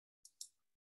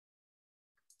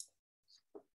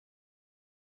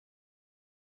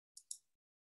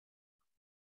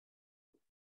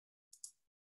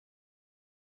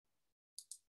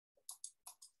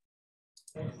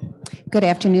Good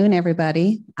afternoon,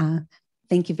 everybody.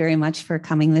 Thank you very much for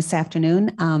coming this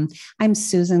afternoon. I'm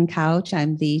Susan Couch.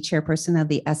 I'm the chairperson of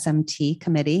the SMT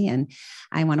committee, and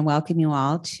I want to welcome you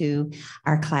all to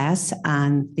our class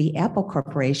on the Apple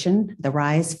Corporation, the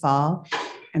Rise, Fall,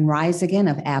 and Rise Again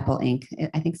of Apple Inc.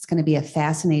 I think it's going to be a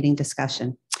fascinating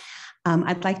discussion.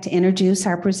 I'd like to introduce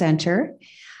our presenter,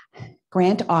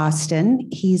 Grant Austin.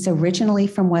 He's originally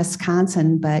from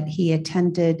Wisconsin, but he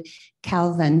attended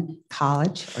Calvin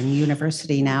College, or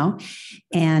university now,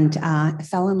 and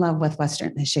fell in love with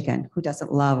Western Michigan. Who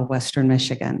doesn't love Western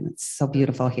Michigan? It's so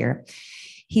beautiful here.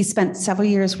 He spent several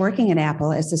years working at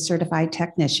Apple as a certified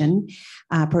technician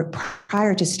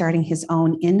prior to starting his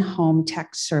own in-home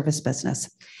tech service business.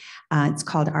 It's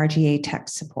called RGA Tech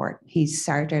Support. He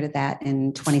started that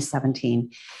in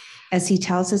 2017. As he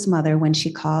tells his mother when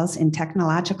she calls in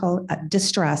technological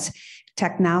distress,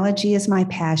 technology is my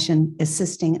passion,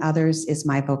 assisting others is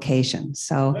my vocation.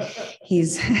 So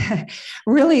he's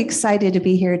really excited to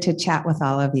be here to chat with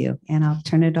all of you. And I'll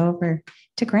turn it over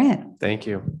to Grant. Thank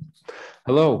you.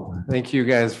 Hello. Thank you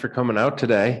guys for coming out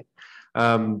today.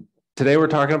 Today we're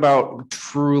talking about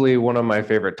truly one of my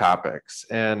favorite topics.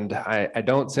 And I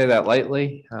don't say that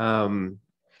lightly.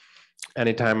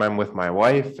 Anytime I'm with my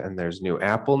wife and there's new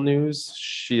Apple news,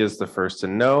 she is the first to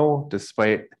know,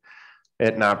 despite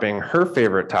it not being her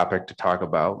favorite topic to talk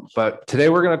about. But today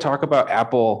we're going to talk about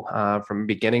Apple from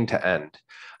beginning to end.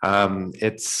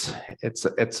 It's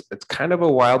kind of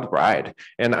a wild ride.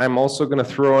 And I'm also going to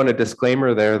throw in a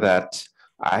disclaimer there that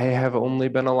I have only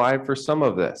been alive for some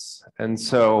of this. And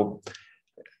so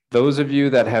those of you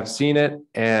that have seen it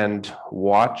and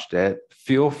watched it,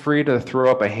 feel free to throw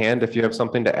up a hand if you have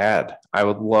something to add. I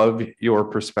would love your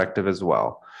perspective as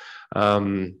well.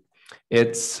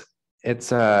 It's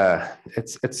such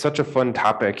a fun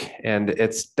topic, and it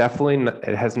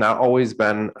has not always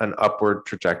been an upward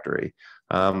trajectory.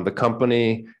 The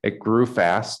company, it grew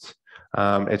fast,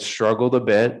 it struggled a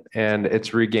bit, and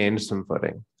it's regained some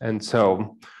footing. And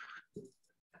so,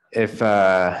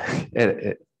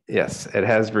 yes, it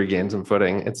has regained some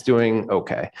footing. It's doing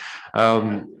okay.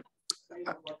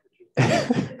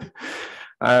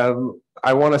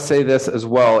 I want to say this as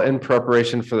well. In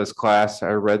preparation for this class,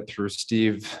 I read through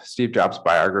Steve Jobs'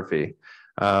 biography.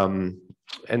 And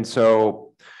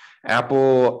so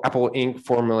Apple Inc.,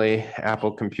 formerly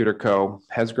Apple Computer Co.,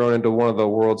 has grown into one of the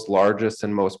world's largest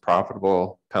and most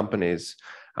profitable companies.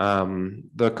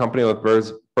 The company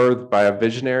was birthed by a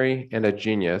visionary and a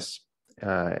genius,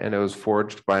 and it was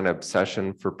forged by an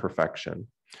obsession for perfection.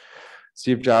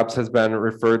 Steve Jobs has been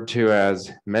referred to as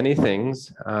many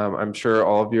things. I'm sure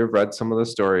all of you have read some of the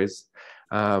stories,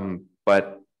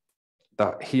 but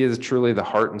he is truly the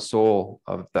heart and soul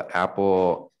of the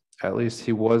Apple. At least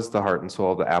he was the heart and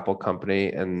soul of the Apple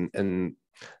company in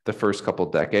the first couple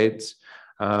decades.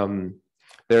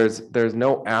 There's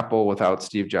no Apple without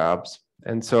Steve Jobs.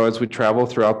 And so as we travel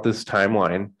throughout this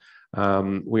timeline,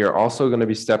 we are also going to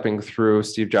be stepping through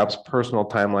Steve Jobs' personal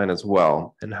timeline as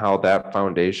well, and how that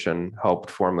foundation helped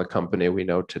form the company we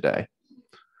know today.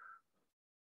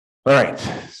 All right,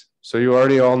 so you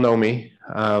already all know me.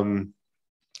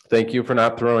 Thank you for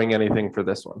not throwing anything for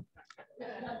this one.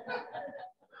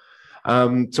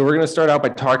 So we're going to start out by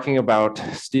talking about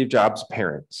Steve Jobs'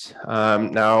 parents.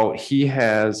 Now, he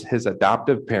has his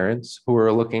adoptive parents, who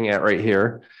we're looking at right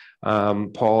here,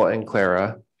 Paul and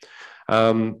Clara.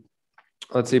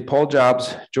 Let's see, Paul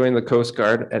Jobs joined the Coast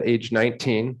Guard at age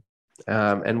 19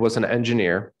 and was an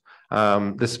engineer.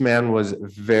 This man was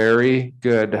very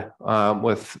good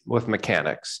with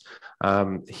mechanics.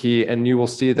 And you will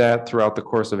see that throughout the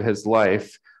course of his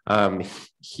life.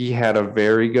 He had a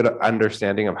very good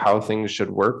understanding of how things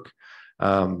should work.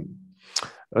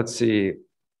 Let's see,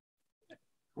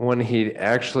 when he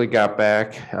actually got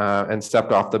back and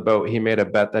stepped off the boat, he made a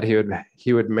bet that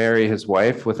he would marry his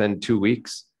wife within 2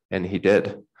 weeks. And he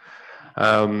did.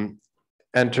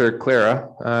 Enter Clara.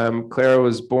 Clara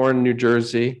was born in New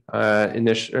Jersey,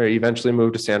 eventually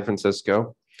moved to San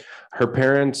Francisco. Her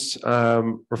parents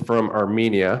were from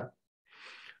Armenia.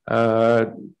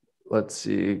 Let's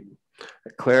see.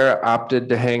 Clara opted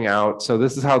to hang out. So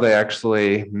this is how they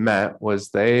actually met.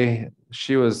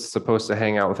 She was supposed to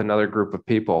hang out with another group of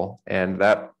people, and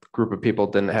that group of people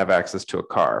didn't have access to a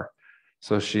car.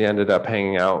 So she ended up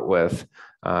hanging out with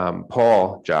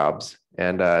Paul Jobs,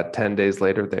 and 10 days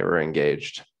later, they were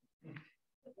engaged.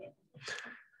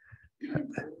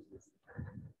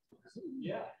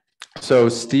 So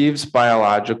Steve's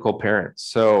biological parents.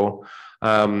 So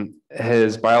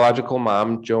his biological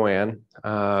mom, Joanne,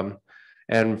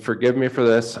 and forgive me for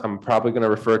this, I'm probably going to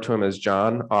refer to him as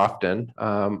John often,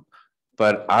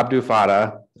 but Abdul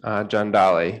Fattah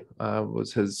Jandali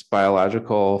was his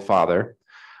biological father.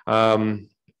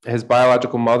 His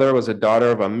biological mother was a daughter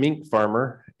of a mink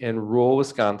farmer in rural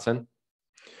Wisconsin.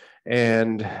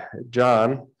 And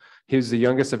John, he was the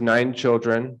youngest of 9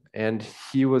 children, and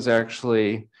he was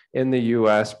actually in the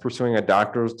US pursuing a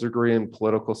doctorate degree in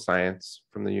political science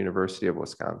from the University of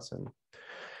Wisconsin.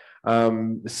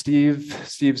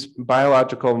 Steve's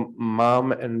biological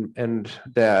mom and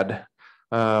dad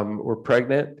were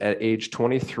pregnant at age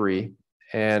 23,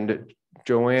 and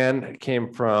Joanne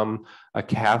came from a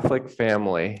Catholic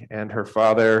family, and her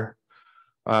father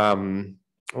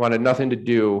wanted nothing to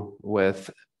do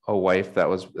with a wife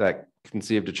that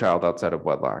conceived a child outside of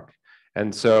wedlock.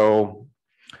 And so,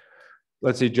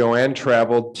 let's see, Joanne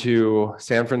traveled to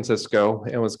San Francisco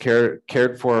and was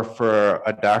cared for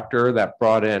a doctor that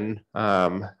brought in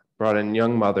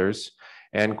young mothers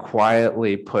and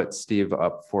quietly put Steve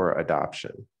up for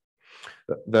adoption.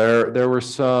 There were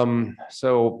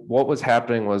so what was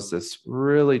happening was this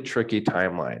really tricky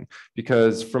timeline,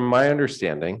 because from my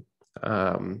understanding,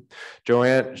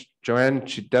 Joanne,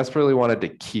 she desperately wanted to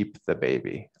keep the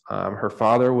baby. Her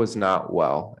father was not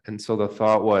well. And so the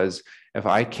thought was, if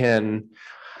I can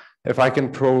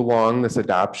prolong this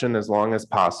adoption as long as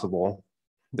possible,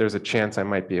 there's a chance I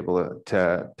might be able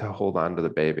to hold on to the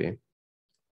baby.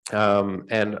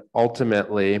 And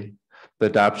ultimately, the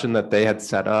adoption that they had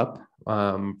set up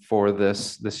for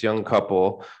this young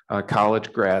couple,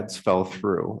 college grads, fell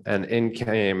through, and in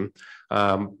came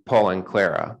Paul and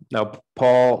Clara. Now,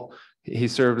 Paul, he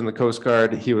served in the Coast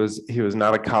Guard. He was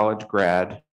not a college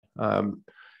grad, and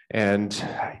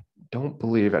I don't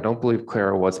believe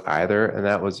Clara was either. And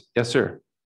that was, yes, sir.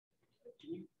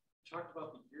 Can you talk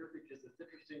about the year, because it's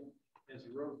interesting as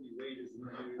Roe v. Wade is in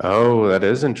the news. Oh, that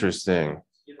is interesting.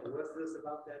 What's this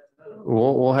about that?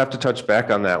 We'll have to touch back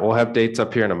on that. We'll have dates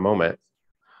up here in a moment.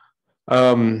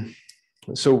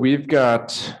 So we've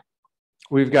got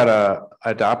a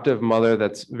adoptive mother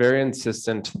that's very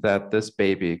insistent that this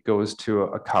baby goes to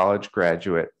a college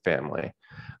graduate family.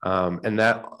 And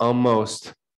that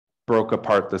almost broke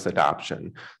apart this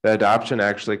adoption. The adoption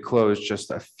actually closed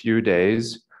just a few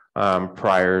days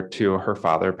prior to her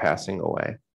father passing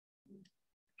away.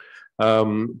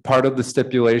 Part of the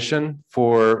stipulation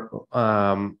for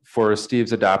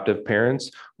Steve's adoptive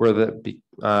parents were that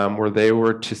they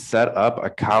were to set up a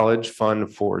college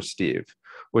fund for Steve,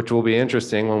 which will be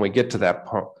interesting when we get to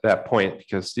that point,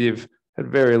 because Steve had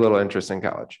very little interest in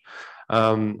college.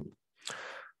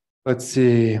 Let's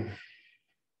see.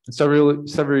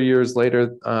 Several years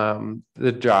later,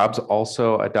 the Jobs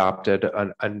also adopted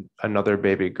another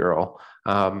baby girl.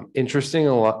 Interesting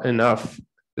enough,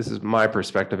 this is my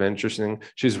perspective, interesting.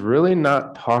 She's really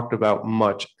not talked about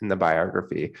much in the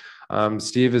biography.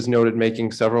 Steve is noted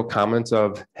making several comments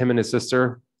of him and his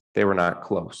sister, they were not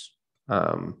close.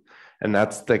 And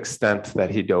that's the extent that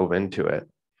he dove into it.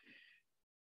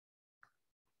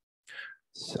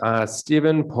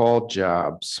 Stephen Paul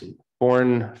Jobs,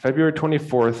 born February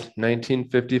 24th,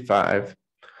 1955.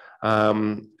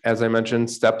 As I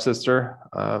mentioned, stepsister,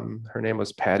 her name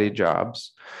was Patty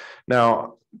Jobs.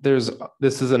 Now, this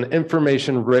is an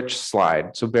information-rich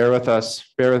slide, so bear with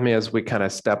me as we kind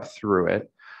of step through it.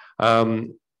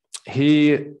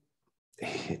 He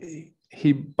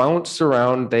bounced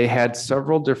around. They had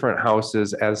several different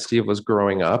houses as Steve was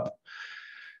growing up.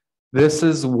 This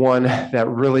is one that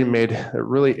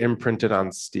really imprinted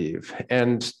on Steve.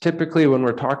 And typically when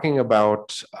we're talking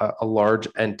about a large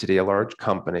entity, a large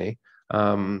company,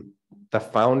 the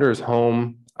founder's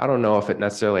home, I don't know if it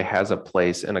necessarily has a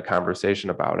place in a conversation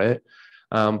about it,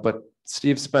 but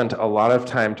Steve spent a lot of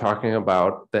time talking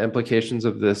about the implications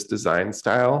of this design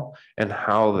style and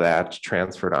how that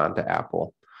transferred on to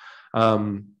Apple.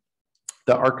 The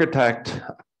architect,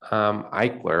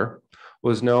 Eichler,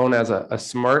 was known as a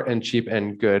smart and cheap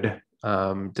and good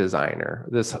designer.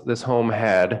 This home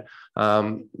had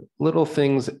little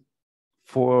things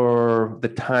for the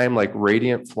time, like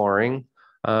radiant flooring,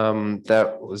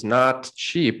 that was not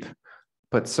cheap,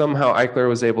 but somehow Eichler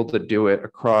was able to do it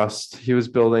across. He was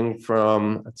building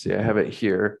from, let's see, I have it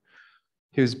here.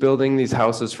 He was building these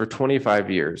houses for 25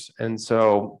 years. And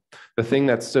so the thing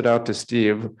that stood out to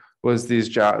Steve was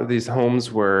these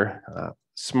homes were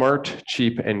smart,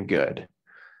 cheap, and good.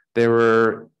 They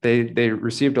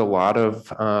received a lot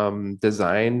of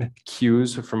design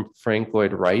cues from Frank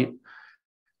Lloyd Wright.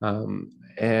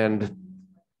 And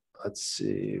let's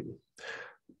see,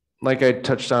 like I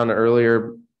touched on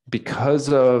earlier,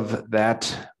 because of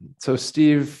that, so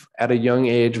Steve at a young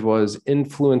age was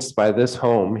influenced by this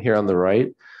home here on the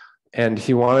right, and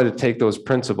he wanted to take those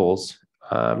principles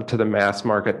to the mass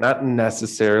market. Not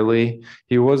necessarily.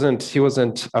 He wasn't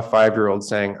a 5-year-old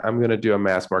saying, I'm going to do a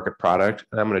mass market product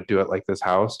and I'm going to do it like this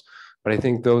house. But I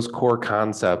think those core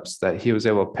concepts that he was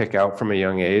able to pick out from a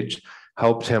young age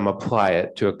helped him apply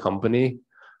it to a company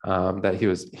that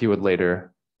he would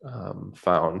later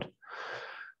found.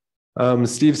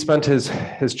 Steve spent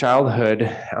his childhood.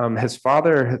 His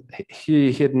father,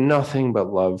 he had nothing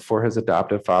but love for his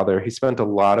adoptive father. He spent a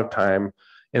lot of time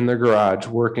in the garage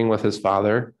working with his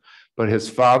father. But his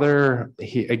father,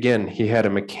 he had a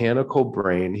mechanical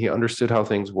brain. He understood how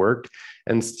things worked.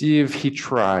 And Steve, he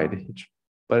tried,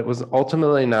 but was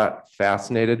ultimately not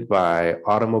fascinated by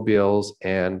automobiles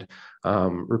and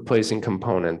replacing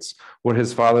components. What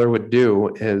his father would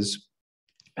do is,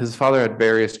 his father had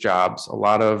various jobs, a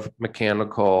lot of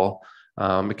mechanical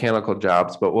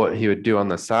jobs, but what he would do on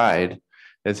the side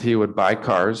is he would buy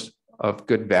cars of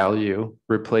good value,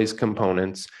 replace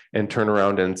components, and turn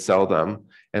around and sell them.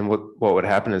 And what would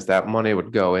happen is that money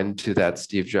would go into that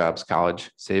Steve Jobs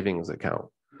college savings account.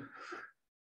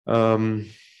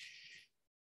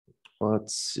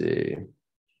 Let's see.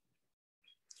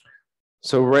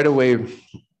 So right away,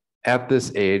 at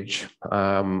this age,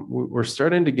 we're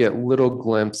starting to get little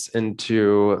glimpse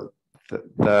into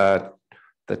the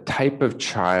type of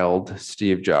child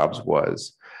Steve Jobs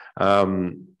was.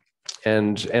 And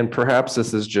perhaps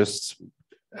this is just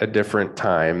a different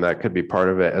time that could be part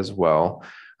of it as well.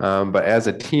 But as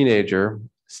a teenager,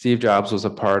 Steve Jobs was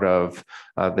a part of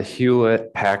the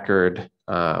Hewlett Packard,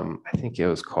 I think it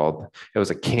was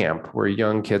a camp where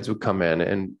young kids would come in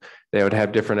and they would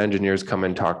have different engineers come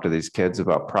and talk to these kids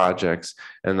about projects,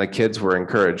 and the kids were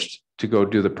encouraged to go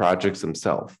do the projects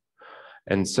themselves.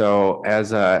 And so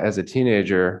as a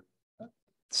teenager,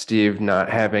 Steve, not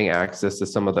having access to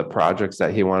some of the projects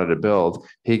that he wanted to build,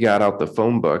 he got out the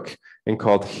phone book and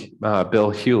called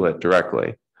Bill Hewlett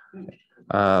directly.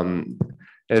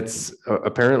 It's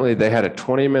apparently they had a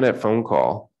 20-minute phone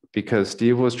call because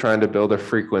Steve was trying to build a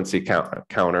frequency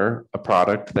counter, a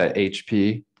product that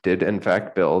HP did in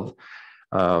fact build.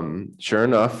 Sure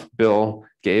enough, Bill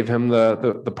gave him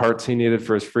the parts he needed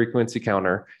for his frequency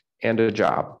counter and a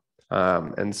job.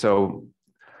 And so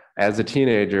as a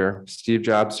teenager, Steve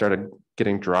Jobs started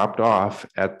getting dropped off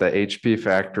at the HP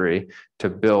factory to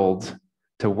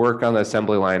work on the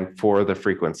assembly line for the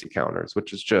frequency counters,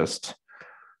 which is just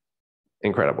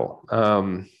incredible.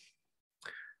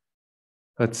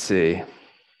 Let's see.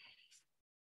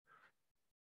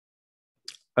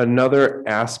 Another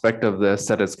aspect of this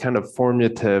that is kind of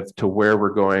formative to where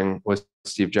we're going with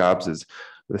Steve Jobs is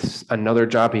another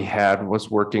job he had was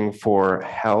working for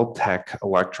Haltech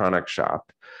Electronics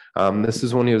Shop. This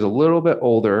is when he was a little bit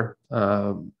older,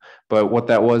 but what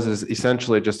that was is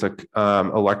essentially just a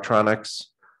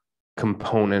electronics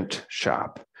component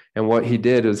shop. And what he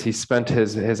did is he spent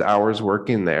his hours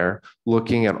working there,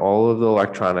 looking at all of the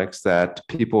electronics that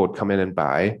people would come in and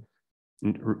buy,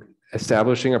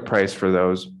 establishing a price for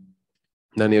those.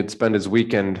 Then he would spend his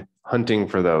weekend hunting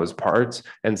for those parts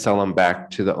and sell them back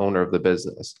to the owner of the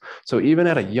business. So even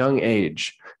at a young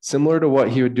age, similar to what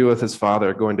he would do with his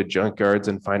father, going to junkyards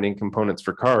and finding components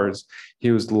for cars,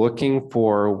 he was looking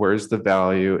for where's the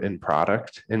value in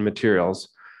product and materials,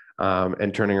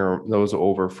 and turning those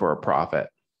over for a profit.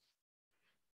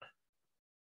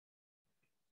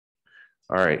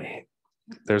 All right,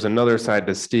 there's another side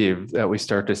to Steve that we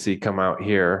start to see come out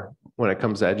here when it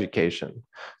comes to education.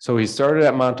 So he started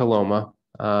at Montaloma,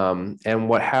 and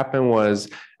what happened was,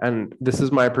 and this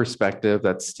is my perspective,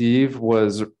 that Steve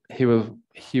was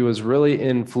really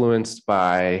influenced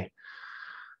by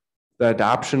the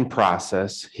adoption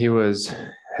process. His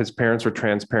parents were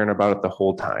transparent about it the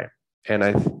whole time.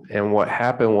 And what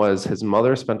happened was his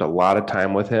mother spent a lot of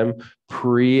time with him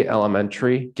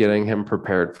pre-elementary, getting him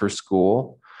prepared for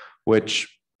school,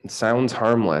 which sounds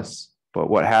harmless, but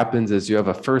what happens is you have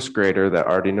a first grader that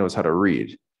already knows how to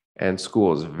read, and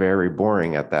school is very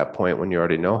boring at that point when you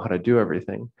already know how to do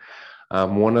everything.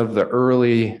 One of the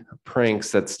early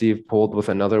pranks that Steve pulled with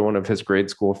another one of his grade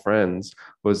school friends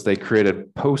was they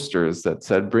created posters that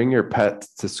said, "Bring your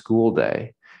pets to school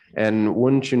day." And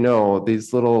wouldn't you know,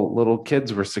 these little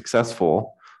kids were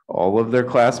successful. All of their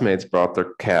classmates brought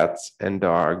their cats and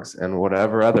dogs and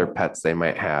whatever other pets they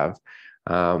might have.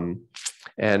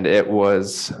 And it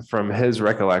was, from his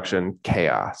recollection,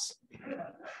 chaos.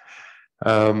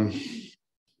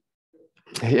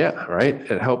 Yeah, right.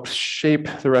 It helped shape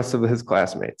the rest of his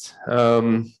classmates.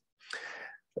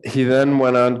 He then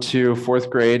went on to fourth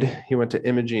grade. He went to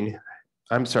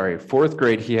fourth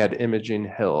grade, he had Imogen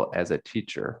Hill as a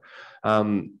teacher.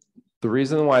 The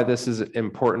reason why this is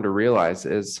important to realize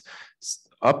is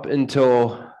up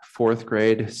until fourth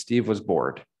grade, Steve was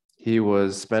bored. He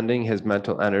was spending his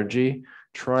mental energy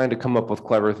trying to come up with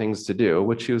clever things to do,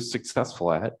 which he was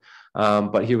successful at,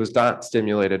 but he was not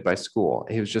stimulated by school.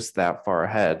 He was just that far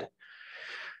ahead.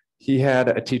 He had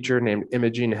a teacher named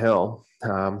Imogen Hill.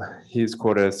 He's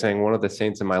quoted as saying, "One of the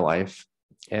saints in my life."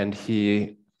 And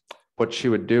what she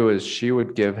would do is she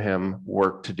would give him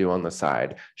work to do on the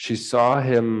side. She saw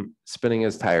him spinning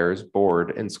his tires,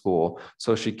 bored in school,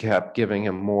 so she kept giving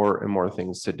him more and more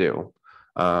things to do.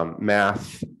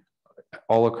 Math,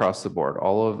 all across the board,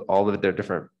 all of their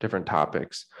different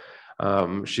topics.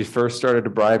 She first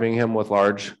started bribing him with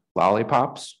large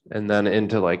lollipops, and then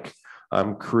into like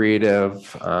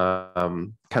creative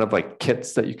kind of like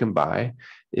kits that you can buy.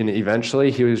 And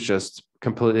eventually he was just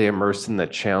completely immersed in the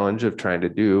challenge of trying to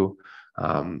do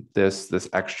this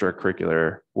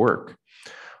extracurricular work.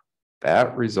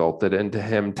 That resulted into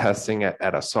him testing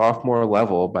at a sophomore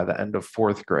level by the end of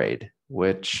fourth grade,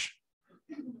 which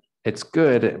it's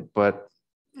good, but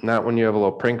not when you have a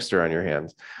little prankster on your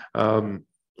hands.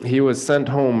 He was sent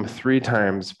home 3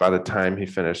 times by the time he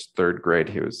finished third grade.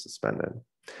 He was suspended.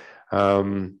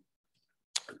 The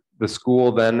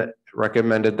school then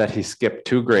recommended that he skip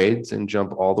 2 grades and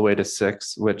jump all the way to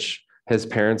 6, which his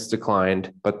parents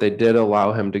declined, but they did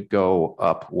allow him to go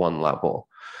up 1 level.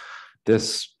 There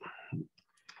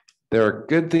are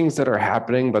good things that are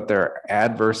happening, but there are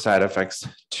adverse side effects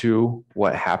to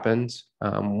what happens.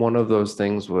 One of those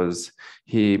things was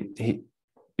he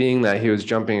being that he was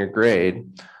jumping a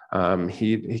grade,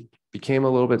 he became a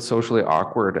little bit socially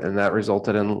awkward, and that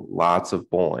resulted in lots of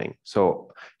bullying.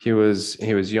 So he was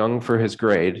young for his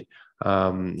grade.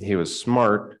 He was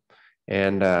smart,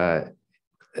 and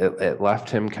it left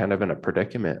him kind of in a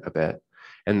predicament a bit.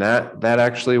 And that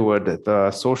actually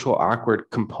the social awkward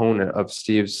component of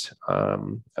Steve's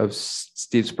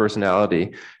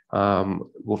personality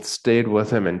stayed with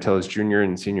him until his junior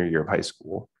and senior year of high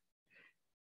school.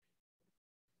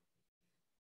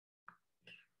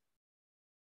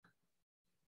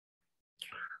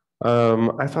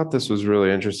 I thought this was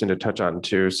really interesting to touch on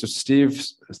too. So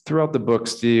throughout the book,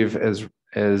 Steve is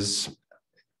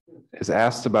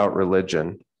asked about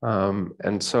religion.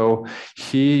 And so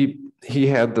he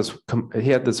had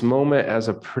this moment as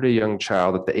a pretty young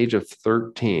child. At the age of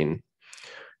 13,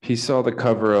 he saw the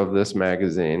cover of this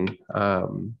magazine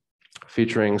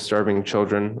featuring starving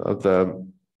children of the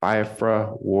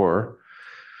Biafra War.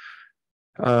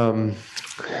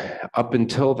 Up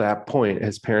until that point,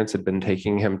 his parents had been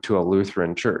taking him to a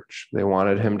Lutheran church. They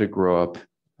wanted him to grow up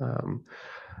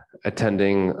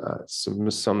attending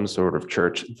some sort of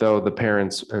church, though the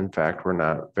parents, in fact, were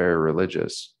not very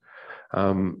religious.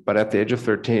 But at the age of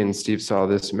 13, Steve saw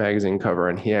this magazine cover,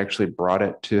 and he actually brought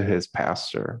it to his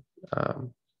pastor.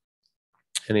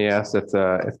 And he asked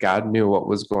if God knew what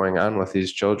was going on with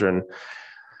these children.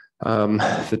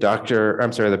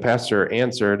 The pastor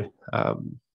answered,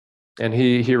 and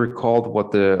he recalled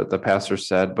what the pastor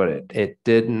said, but it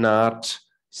did not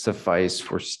suffice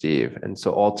for Steve. And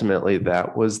so ultimately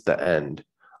that was the end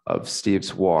of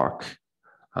Steve's walk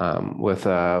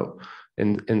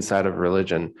inside of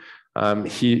religion.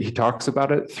 He talks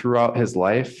about it throughout his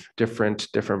life, different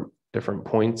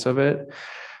points of it.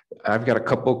 I've got a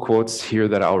couple quotes here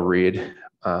that I'll read.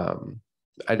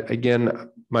 Again,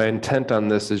 my intent on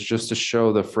this is just to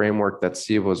show the framework that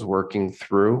Steve was working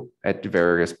through at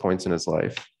various points in his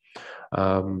life.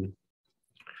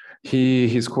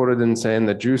 He's quoted in saying,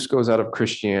 "The juice goes out of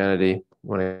Christianity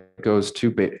when it goes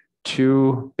too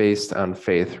based on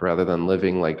faith rather than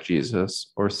living like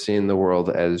Jesus or seeing the world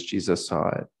as Jesus saw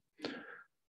it."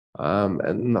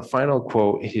 And the final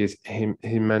quote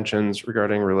he mentions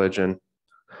regarding religion,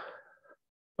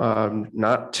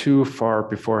 not too far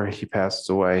before he passed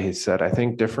away, he said, "I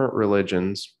think different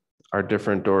religions are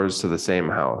different doors to the same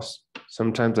house.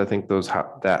 Sometimes I think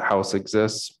that house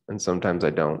exists, and sometimes I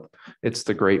don't. It's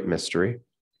the great mystery."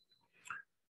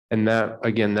 And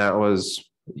that was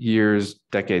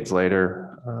decades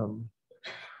later.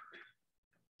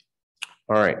 All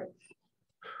right.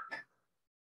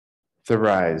 The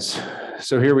rise.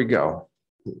 So here we go.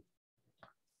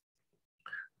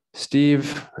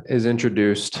 Steve is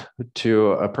introduced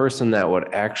to a person that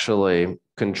would actually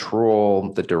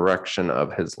control the direction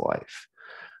of his life.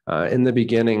 In the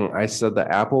beginning, I said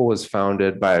that Apple was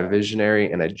founded by a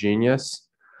visionary and a genius.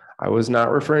 I was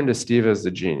not referring to Steve as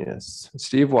the genius.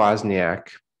 Steve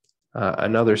Wozniak,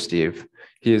 another Steve,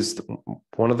 he is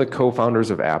one of the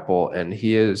co-founders of Apple, and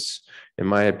he is, in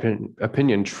my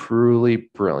opinion, truly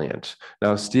brilliant.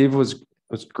 Now, Steve was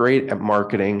great at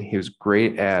marketing. He was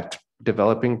great at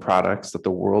developing products that the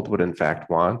world would in fact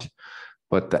want,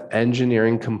 but the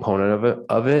engineering component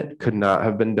of it could not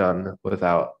have been done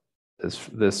without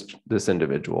this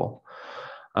individual.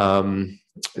 The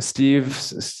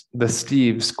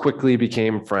Steves quickly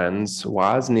became friends.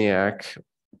 Wozniak,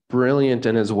 brilliant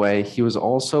in his way, he was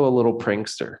also a little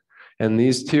prankster. And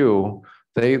these two,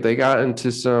 they got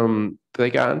into some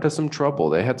trouble.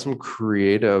 They had some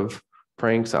creative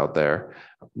pranks out there.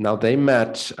 Now they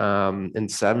met in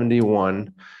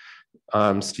 71.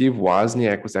 Steve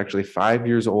Wozniak was actually 5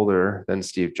 years older than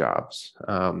Steve Jobs.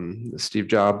 Steve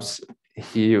Jobs,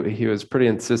 he was pretty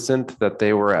insistent that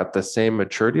they were at the same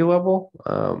maturity level,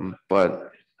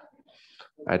 but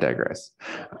I digress.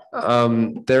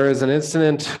 There is an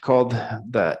incident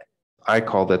I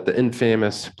called it the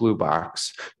infamous blue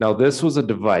box. Now, this was a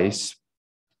device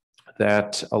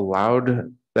that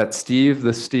allowed that Steve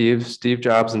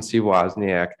Jobs and Steve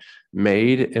Wozniak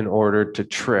made in order to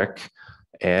trick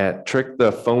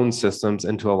the phone systems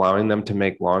into allowing them to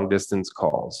make long distance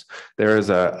calls. There is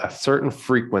a certain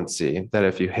frequency that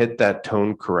if you hit that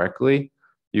tone correctly,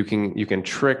 you can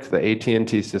trick the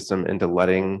AT&T system into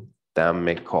letting them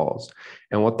make calls.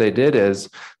 And what they did is,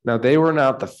 now they were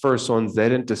not the first ones. They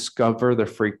didn't discover the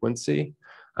frequency.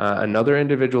 Another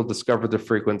individual discovered the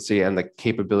frequency and the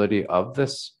capability of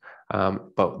this,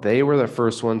 but they were the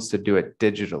first ones to do it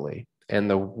digitally. And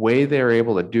the way they were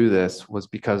able to do this was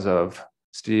because of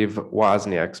Steve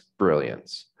Wozniak's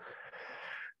brilliance.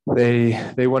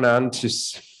 They went on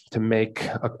to make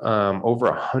over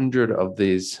 100 of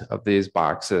these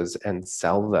boxes and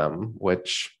sell them,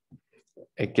 which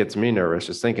it gets me nervous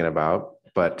just thinking about,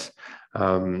 but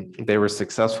they were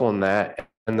successful in that.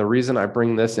 And the reason I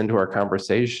bring this into our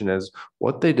conversation is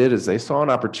what they did is they saw an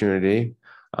opportunity.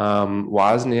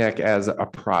 Wozniak as a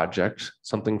project,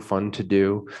 something fun to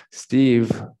do.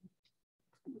 Steve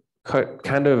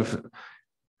kind of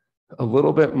a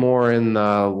little bit more in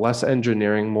the less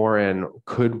engineering, more in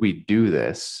could we do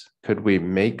this? Could we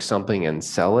make something and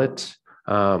sell it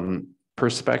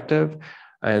perspective?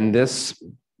 And this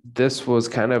was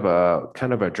kind of a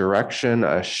direction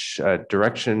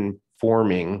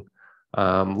forming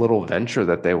little venture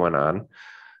that they went on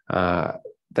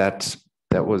that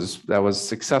was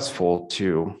successful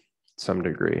to some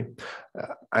degree.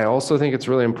 I also think it's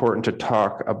really important to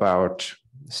talk about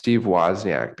Steve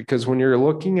Wozniak, because when you're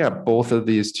looking at both of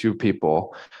these two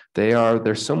people,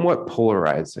 they're somewhat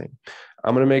polarizing.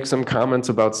 I'm going to make some comments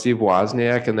about Steve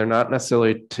Wozniak, and they're not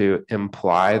necessarily to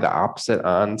imply the opposite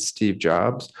on Steve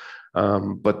Jobs,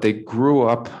 but they grew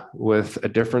up with a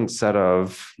different set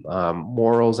of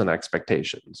morals and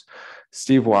expectations.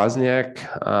 Steve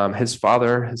Wozniak, his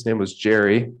father, his name was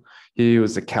Jerry. He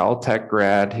was a Caltech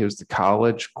grad. He was the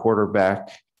college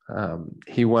quarterback.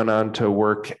 He went on to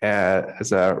work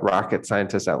as a rocket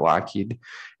scientist at Lockheed.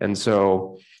 And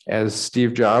so as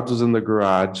Steve Jobs was in the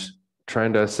garage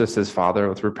trying to assist his father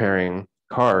with repairing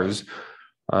cars,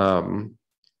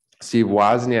 Steve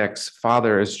Wozniak's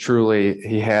father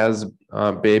he has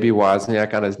baby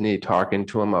Wozniak on his knee talking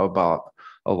to him about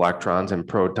electrons and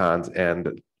protons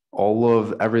and all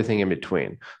of everything in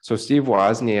between. So Steve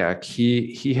Wozniak,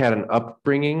 he had an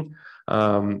upbringing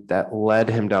that led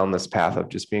him down this path of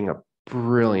just being a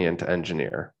brilliant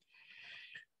engineer.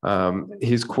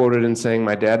 He's quoted in saying,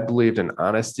 "My dad believed in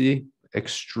honesty,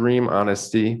 extreme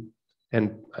honesty,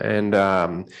 and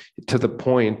to the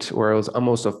point where it was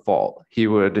almost a fault. He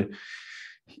would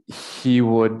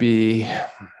be,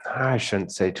 I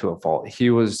shouldn't say to a fault. He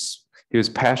was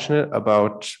passionate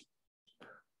about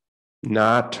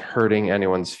not hurting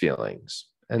anyone's feelings."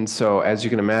 And so, as you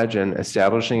can imagine,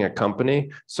 establishing a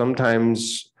company,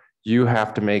 sometimes you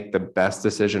have to make the best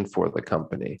decision for the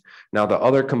company. Now, the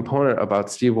other component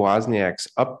about Steve Wozniak's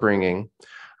upbringing,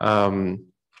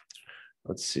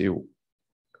 let's see,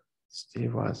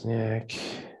 Steve Wozniak,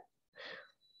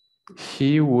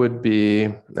 he would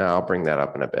be, I'll bring that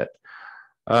up in a bit.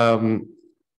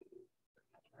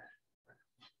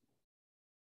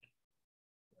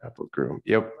 Apple Groom.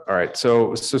 Yep. All right.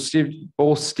 So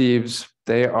both Steves,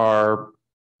 they are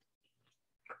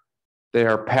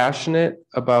passionate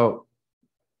about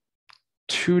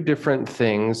two different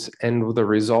things, and the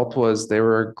result was they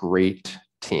were a great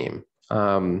team.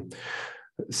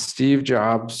 Steve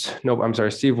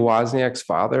Wozniak's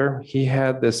father, he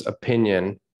had this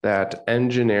opinion that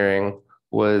engineering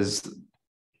was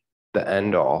the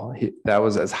end all. That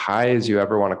was as high as you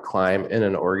ever want to climb in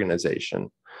an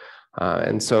organization.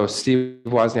 And so Steve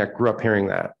Wozniak grew up hearing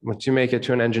that. Once you make it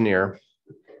to an engineer,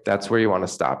 that's where you want to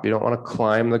stop. You don't want to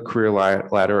climb the career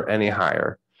ladder any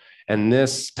higher. And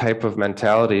this type of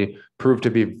mentality proved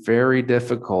to be very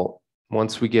difficult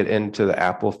once we get into the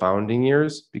Apple founding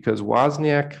years, because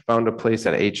Wozniak found a place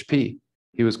at HP.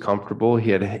 He was comfortable. He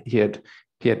had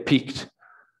peaked.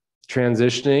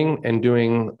 Transitioning and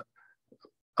doing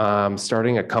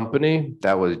starting a company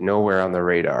that was nowhere on the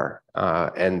radar,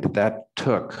 and that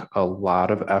took a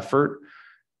lot of effort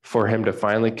for him to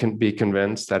finally be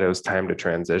convinced that it was time to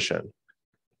transition.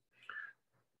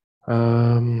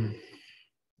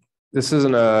 This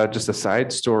isn't just a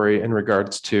side story in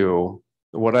regards to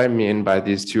what I mean by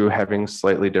these two having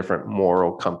slightly different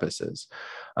moral compasses.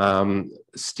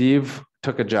 Steve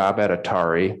took a job at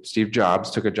Atari. Steve Jobs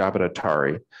took a job at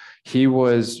Atari.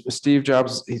 Steve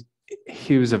Jobs,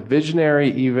 he was a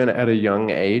visionary even at a young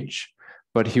age,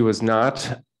 but he was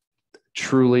not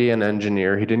truly an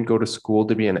engineer. He didn't go to school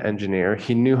to be an engineer.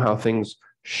 He knew how things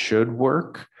should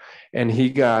work. And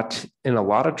he got in a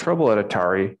lot of trouble at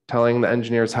Atari, telling the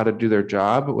engineers how to do their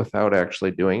job without actually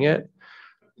doing it.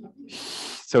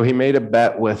 So he made a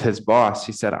bet with his boss.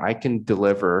 He said, I can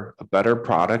deliver a better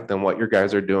product than what your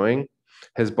guys are doing.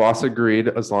 His boss agreed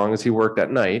as long as he worked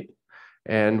at night.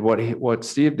 And what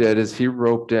Steve did is he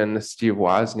roped in Steve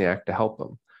Wozniak to help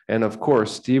him. And of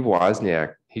course, Steve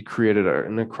Wozniak, he created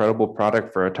an incredible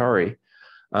product for Atari.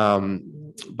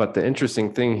 But the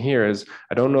interesting thing here is,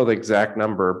 I don't know the exact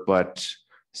number, but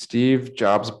Steve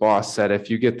Jobs' boss said, if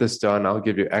you get this done, I'll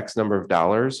give you X number of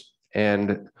dollars.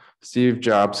 And Steve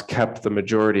Jobs kept the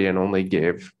majority and only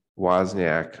gave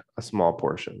Wozniak a small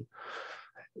portion.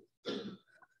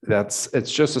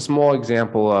 It's just a small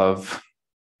example of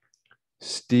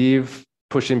Steve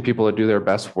pushing people to do their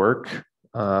best work,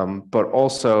 but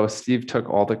also Steve took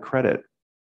all the credit.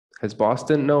 His boss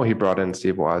didn't know he brought in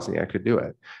Steve Wozniak to do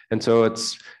it. And so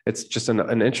it's just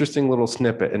an interesting little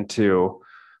snippet into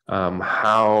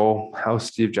how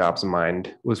Steve Jobs'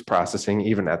 mind was processing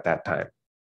even at that time.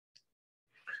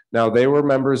 Now, they were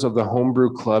members of the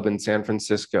Homebrew Club in San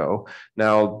Francisco.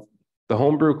 Now, the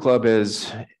Homebrew Club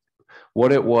is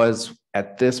what it was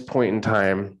at this point in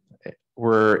time,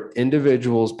 were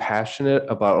individuals passionate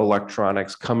about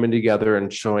electronics coming together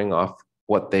and showing off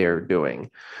what they are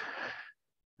doing.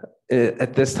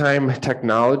 At this time,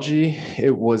 technology,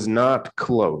 it was not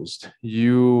closed.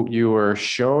 You were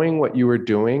showing what you were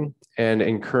doing and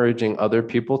encouraging other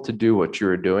people to do what you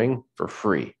were doing for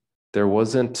free. There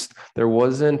wasn't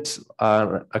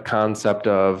a concept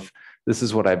of, this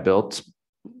is what I built,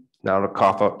 now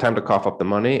time to cough up the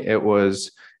money. It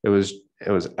was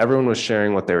everyone was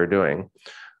sharing what they were doing.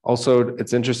 Also,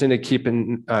 it's interesting to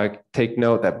take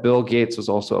note that Bill Gates was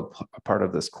also a part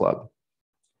of this club.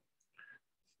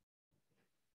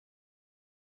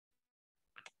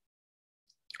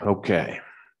 Okay,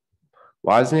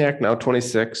 Wozniak, now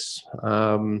 26,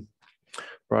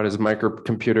 brought his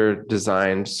microcomputer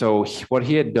designed. So what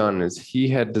he had done is he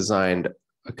had designed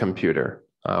a computer,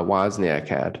 Wozniak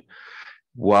had,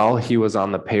 while he was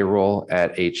on the payroll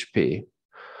at HP.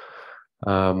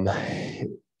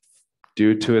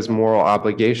 Due to his moral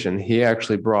obligation, he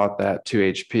actually brought that to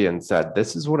HP and said,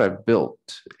 this is what I've built.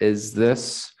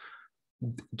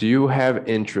 Do you have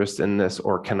interest in this,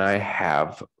 or can I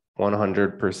have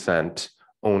 100%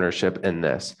 ownership in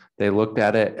this? They looked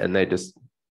at it and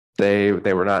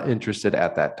they were not interested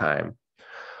at that time.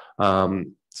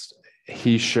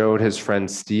 He showed his friend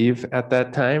Steve at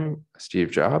that time,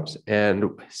 Steve Jobs, and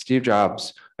Steve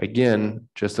Jobs, again,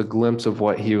 just a glimpse of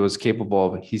what he was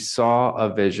capable of. He saw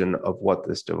a vision of what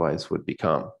this device would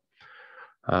become.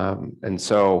 And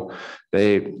so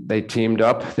they teamed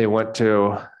up. They went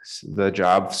to the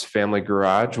Jobs family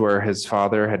garage where his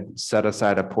father had set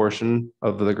aside a portion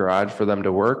of the garage for them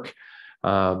to work.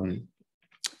 They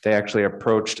actually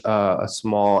approached a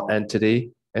small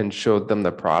entity and showed them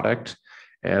the product,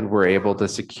 and were able to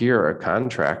secure a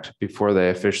contract before they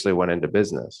officially went into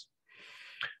business.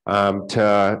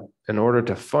 In order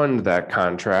to fund that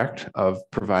contract of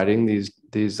providing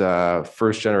these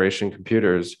first generation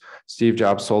computers, Steve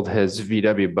Jobs sold his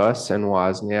VW bus and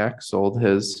Wozniak sold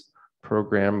his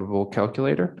programmable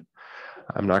calculator.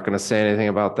 I'm not going to say anything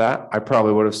about that. I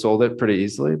probably would have sold it pretty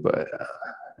easily, but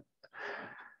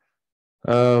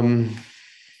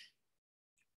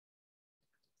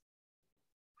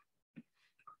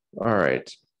all right.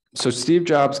 So Steve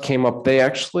Jobs came up,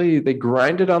 they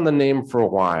grinded on the name for a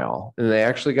while, and they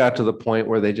actually got to the point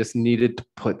where they just needed to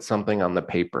put something on the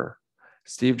paper.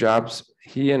 Steve Jobs,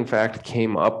 he in fact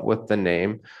came up with the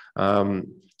name.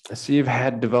 Steve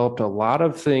had developed a lot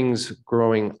of things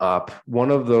growing up.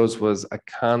 One of those was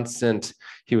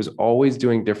he was always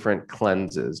doing different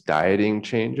cleanses, dieting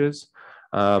changes.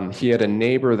 He had a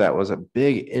neighbor that was a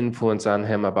big influence on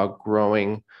him about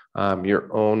growing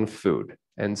your own food.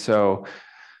 And so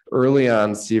early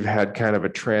on, Steve had kind of a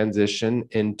transition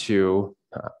into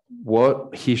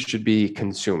what he should be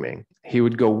consuming. he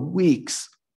would go weeks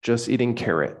just eating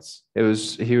carrots. It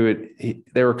was,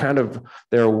 they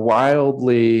were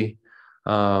wildly,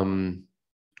 there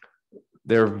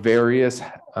are various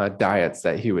diets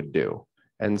that he would do.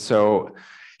 And so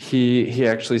he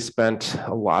actually spent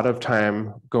a lot of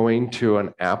time going to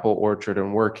an apple orchard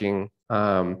and working.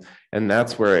 And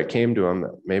that's where it came to him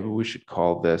that maybe we should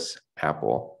call this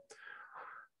Apple.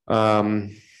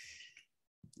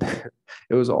 It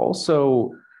was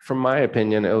also, from my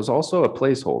opinion, it was also a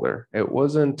placeholder. It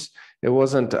wasn't,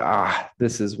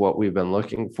 this is what we've been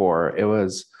looking for. It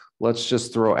was, let's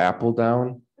just throw Apple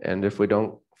down. And if we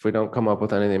don't come up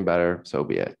with anything better, so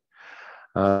be it.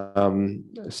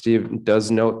 Steve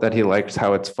does note that he likes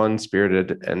how it's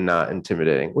fun-spirited and not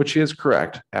intimidating, which he is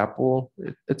correct. Apple,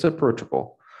 it's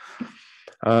approachable.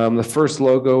 The first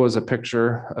logo was a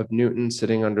picture of Newton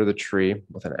sitting under the tree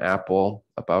with an apple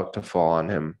about to fall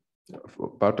on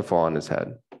his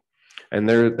head. And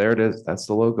there it is. That's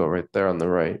the logo right there on the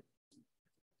right.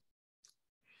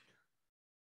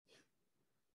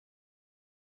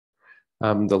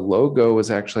 The logo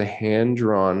was actually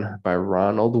hand-drawn by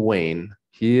Ronald Wayne.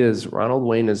 Ronald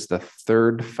Wayne is the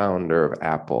third founder of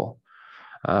Apple.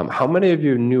 How many of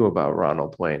you knew about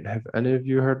Ronald Wayne? Have any of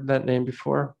you heard that name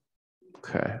before?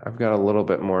 Okay, I've got a little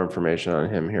bit more information on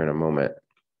him here in a moment.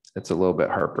 It's a little bit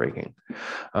heartbreaking.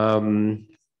 On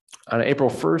April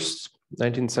 1st,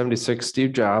 1976,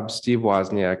 Steve Jobs, Steve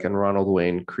Wozniak, and Ronald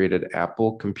Wayne created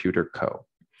Apple Computer Co.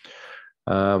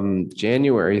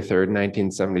 January 3rd,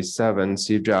 1977,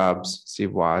 Steve Jobs, Steve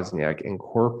Wozniak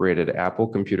incorporated Apple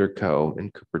Computer Co.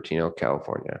 in Cupertino,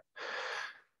 California.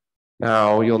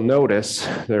 Now, you'll notice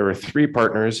there were three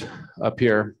partners up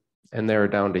here, and they were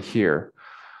down to here.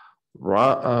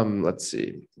 Let's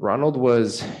see. Ronald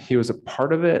was a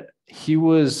part of it. He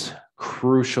was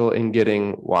crucial in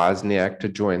getting Wozniak to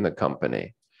join the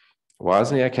company.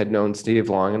 Wozniak had known Steve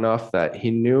long enough that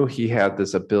he knew he had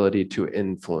this ability to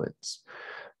influence.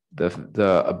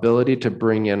 The ability to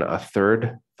bring in a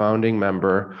third founding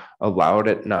member allowed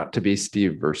it not to be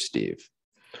Steve versus Steve.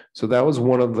 So that was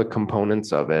one of the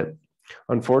components of it.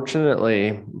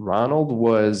 Unfortunately, Ronald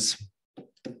was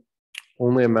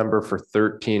only a member for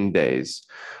 13 days.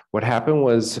 What happened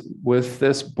was, with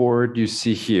this board you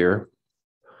see here,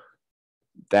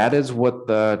 that is what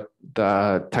the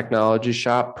technology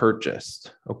shop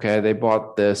purchased. Okay, they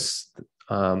bought this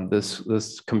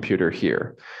computer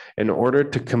here. In order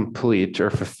to complete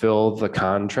or fulfill the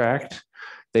contract,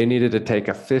 they needed to take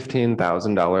a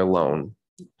 $15,000 loan.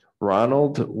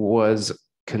 Ronald was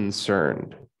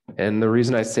concerned. And the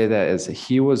reason I say that is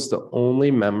he was the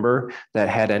only member that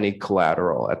had any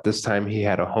collateral. At this time, he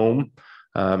had a home,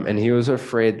 and he was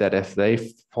afraid that if they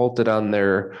defaulted on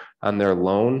their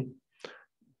loan,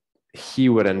 he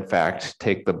would in fact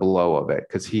take the blow of it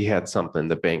because he had something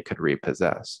the bank could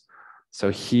repossess. So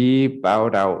he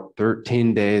bowed out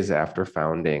 13 days after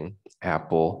founding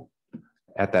Apple,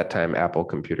 at that time, Apple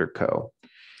Computer Co.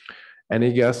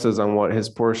 Any guesses on what his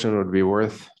portion would be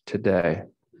worth today?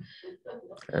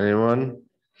 Anyone?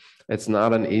 It's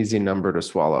not an easy number to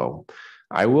swallow.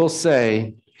 I will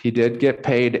say he did get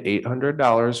paid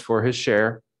 $800 for his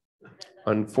share.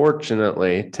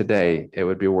 Unfortunately, today it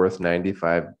would be worth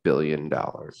 $95 billion.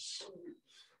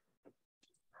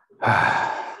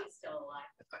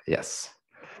 Yes,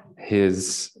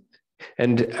 I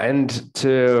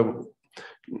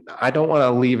don't want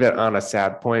to leave it on a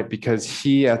sad point because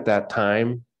he, at that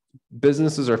time,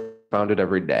 businesses are founded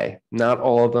every day. Not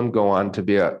all of them go on to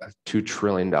be a $2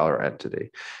 trillion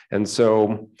entity. And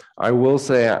so I will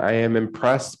say I am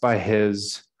impressed by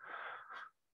his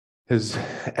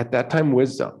at that time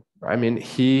wisdom. I mean,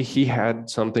 he had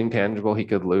something tangible he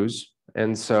could lose.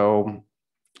 And so,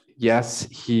 yes,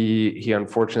 he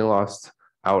unfortunately lost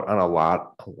out on a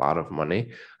lot of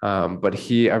money. But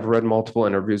I've read multiple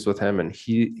interviews with him, and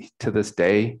he, to this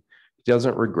day, he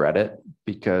doesn't regret it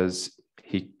because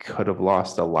he could have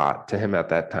lost a lot. To him at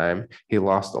that time, he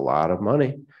lost a lot of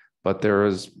money. But there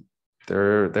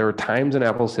were times in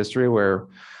Apple's history where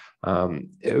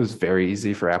it was very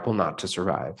easy for Apple not to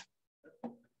survive.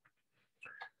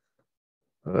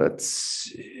 Let's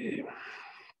see.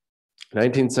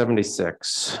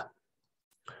 1976.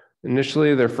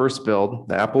 Initially, their first build,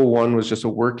 the Apple I, was just a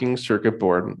working circuit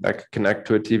board that could connect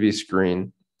to a TV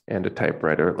screen and a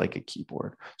typewriter like a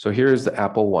keyboard. So here's the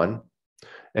Apple I.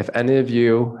 If any of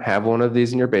you have one of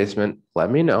these in your basement,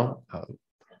 let me know. I'd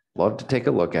love to take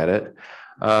a look at it.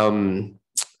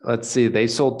 Let's see, they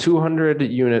sold 200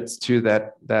 units to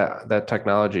that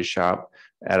technology shop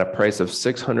at a price of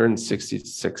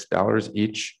 $666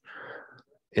 each.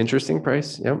 Interesting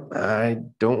price. Yep. I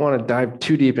don't want to dive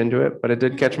too deep into it, but it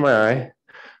did catch my eye.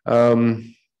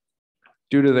 Due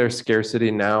to their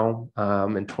scarcity now,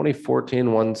 in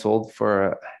 2014, one sold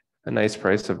for a nice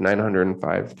price of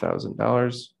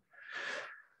 $905,000.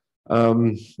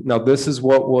 Now, this is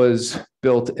what was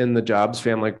built in the Jobs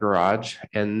family garage,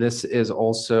 and this is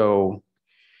also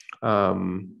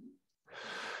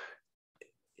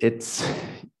it's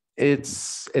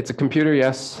a computer,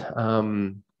 yes.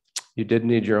 You did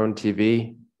need your own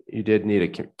TV. You did need a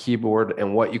keyboard,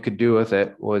 and what you could do with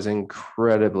it was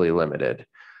incredibly limited.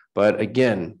 But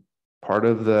again, part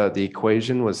of the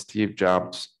equation was Steve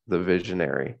Jobs, the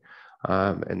visionary.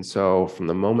 And so from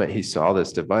the moment he saw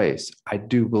this device, I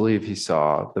do believe he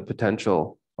saw the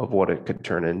potential of what it could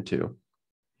turn into.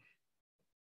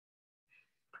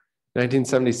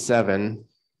 1977,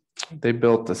 they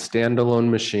built a standalone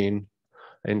machine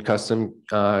in custom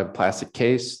plastic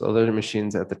case. The other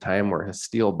machines at the time were a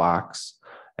steel box,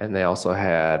 and they also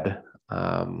had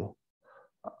a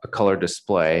color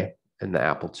display in the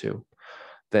Apple II.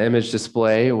 The image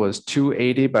display was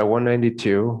 280 by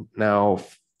 192. Now,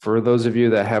 for those of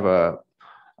you that have a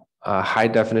high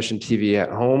definition TV at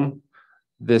home,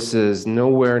 this is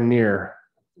nowhere near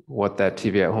what that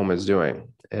TV at home is doing.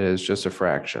 It is just a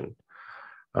fraction.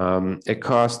 It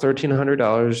cost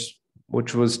 $1,300,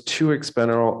 which was too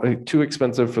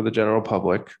expensive for the general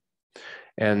public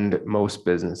and most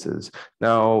businesses.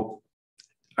 Now,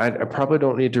 I probably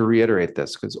don't need to reiterate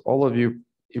this because all of you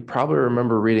probably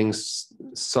remember reading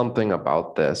something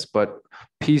about this, but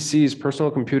PCs,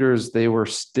 personal computers, they were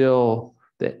still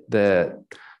the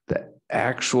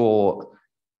actual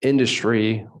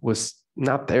industry was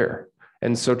not there.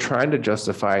 And so trying to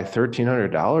justify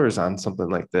 $1,300 on something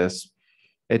like this,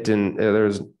 it didn't,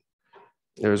 there's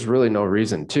really no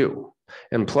reason to.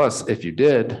 And plus, if you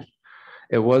did,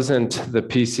 it wasn't the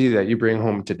PC that you bring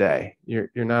home today. You're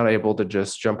not able to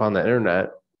just jump on the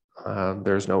internet.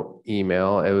 There's no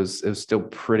email. It was still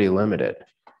pretty limited.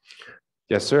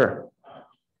 Yes, sir.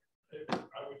 I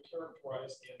would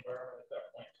characterize the environment at that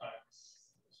point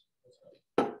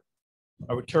in time.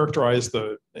 I would characterize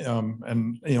and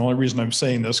the only reason I'm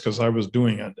saying this because I was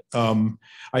doing it.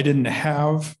 I didn't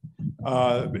have.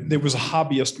 There was a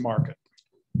hobbyist market.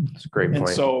 That's a great point.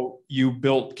 And so you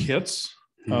built kits.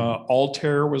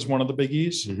 Altair was one of the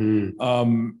biggies.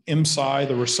 IMSI,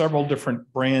 there were several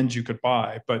different brands you could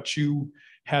buy, but you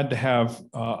had to have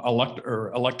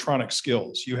electronic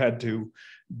skills. You had to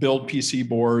build PC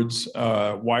boards,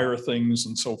 wire things,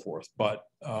 and so forth. But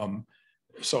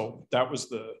so that was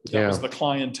the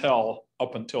clientele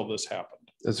up until this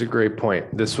happened. That's a great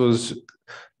point. This was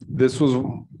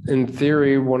in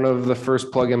theory one of the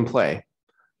first plug and play.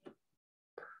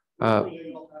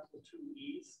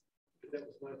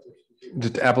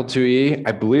 Apple IIe,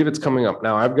 I believe it's coming up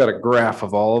now. I've got a graph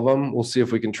of all of them. We'll see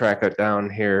if we can track it down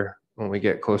here when we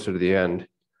get closer to the end.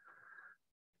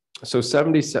 So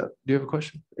 77, do you have a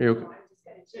question? Are you okay?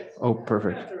 Oh,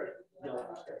 perfect.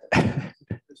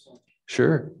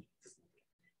 Sure.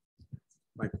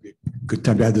 Might be a good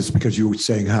time to add this because you were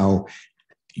saying how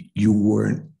you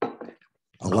weren't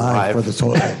alive for this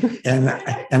whole, and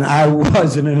I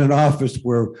was in an office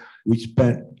where we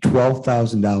spent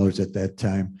 $12,000 at that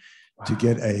time to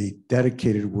get a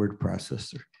dedicated word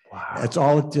processor. Wow. That's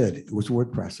all it did. It was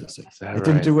word processing. It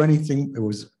didn't do anything. It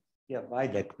was buy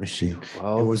that machine. It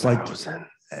was like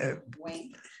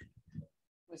Wayne.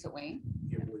 Was it Wayne?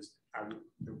 It was.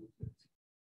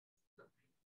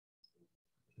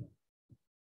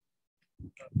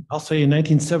 I'll say in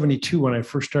 1972, when I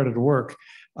first started to work,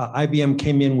 IBM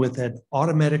came in with an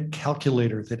automatic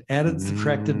calculator that added,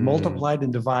 subtracted, multiplied,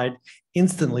 and divide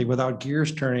instantly without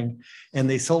gears turning. And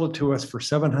they sold it to us for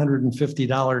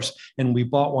 $750, and we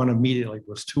bought one immediately. It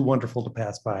was too wonderful to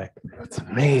pass by. That's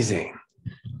amazing.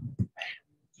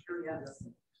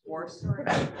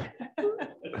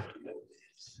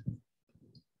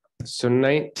 So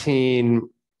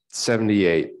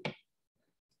 1978,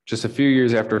 just a few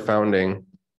years after founding,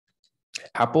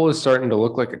 Apple is starting to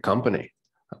look like a company.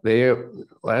 They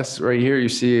right here, you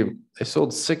see they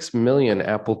sold 6 million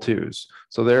Apple IIs.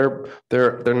 So they're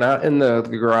not in the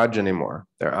garage anymore.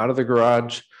 They're out of the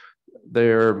garage.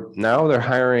 They're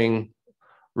hiring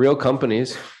real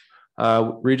companies.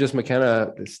 Regis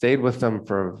McKenna stayed with them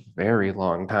for a very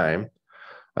long time.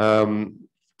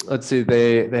 Let's see,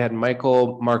 they had Mike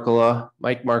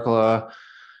Markkula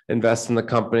invests in the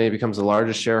company, becomes the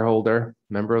largest shareholder,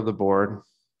 member of the board.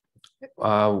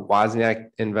 Wozniak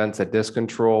invents a disk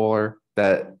controller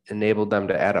that enabled them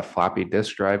to add a floppy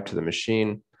disk drive to the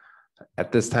machine.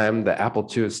 At this time, the Apple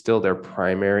II is still their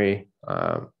primary,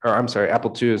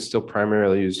 Apple II is still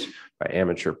primarily used by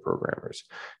amateur programmers.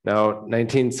 Now,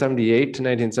 1978 to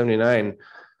 1979,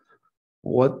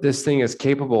 what this thing is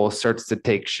capable of starts to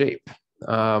take shape.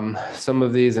 Some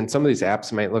of these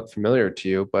apps might look familiar to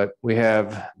you, but we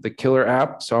have the Killer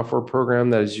app software program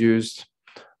that is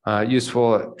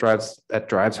useful. That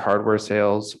drives hardware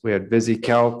sales. We had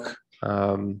VisiCalc.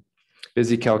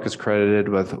 VisiCalc is credited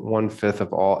with 1/5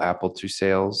 of all Apple II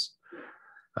sales.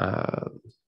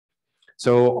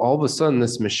 So all of a sudden,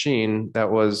 this machine that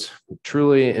was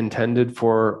truly intended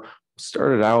for,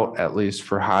 started out at least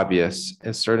for hobbyists,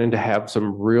 is starting to have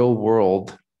some real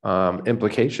world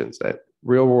implications, that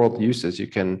real world uses. You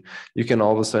can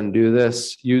all of a sudden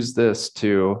use this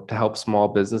to help small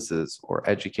businesses or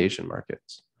education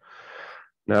markets.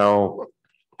 Now,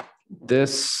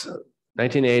 this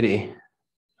 1980,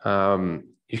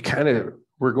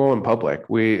 we're going public.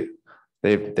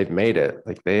 They've made it.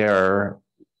 Like they're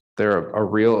a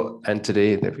real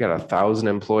entity. They've got 1,000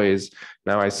 employees.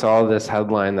 Now I saw this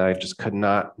headline that I just could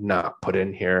not put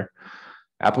in here.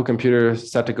 Apple Computer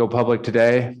set to go public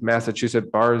today. Massachusetts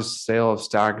bars sale of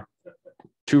stock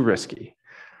too risky.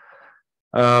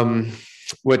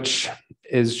 Which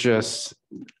is just,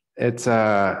 it's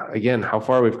again, how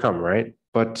far we've come, right?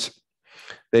 But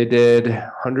they did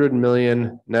 100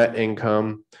 million net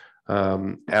income.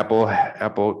 Apple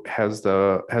has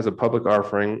a public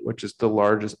offering, which is the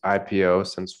largest IPO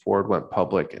since Ford went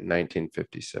public in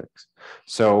 1956.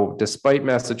 So despite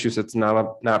Massachusetts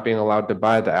not being allowed to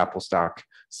buy the Apple stock,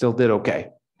 still did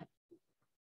okay.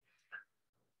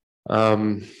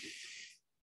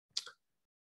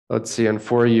 Let's see, in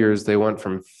 4 years, they went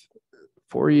from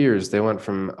a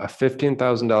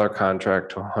 $15,000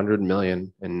 contract to 100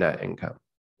 million in net income.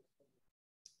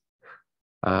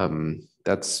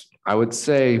 I would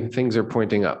say things are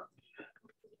pointing up.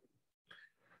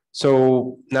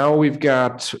 So now we've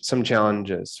got some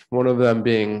challenges. One of them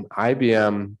being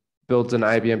IBM built an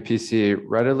IBM PC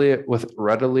with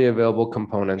readily available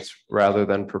components rather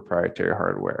than proprietary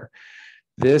hardware.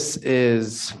 This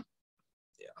is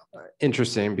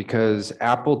interesting because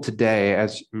Apple today,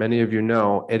 as many of you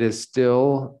know, it is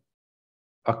still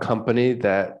a company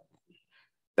that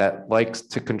likes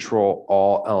to control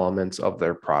all elements of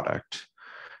their product.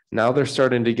 Now they're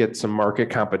starting to get some market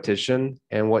competition,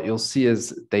 and what you'll see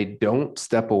is they don't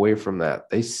step away from that.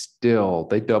 They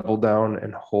double down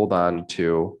and hold on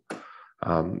to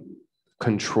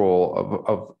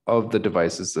control of the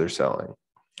devices they're selling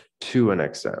to an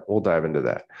extent. We'll dive into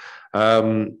that.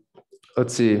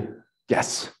 Let's see.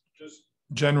 Yes. Just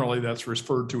generally, that's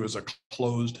referred to as a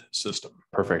closed system.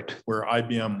 Perfect. Where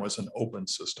IBM was an open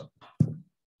system.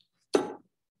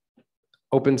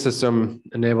 Open system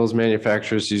enables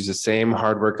manufacturers to use the same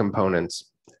hardware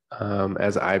components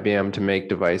as IBM to make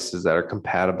devices that are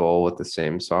compatible with the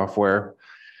same software.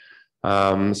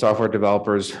 Software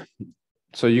developers,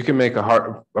 so you can make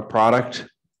a product.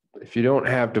 If you don't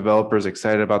have developers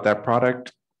excited about that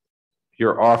product,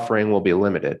 your offering will be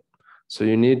limited. So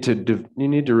you need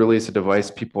to release a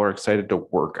device people are excited to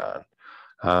work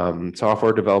on.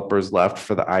 Software developers left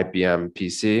for the IBM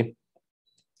PC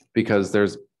because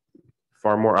there's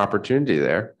far more opportunity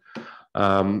there.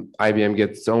 IBM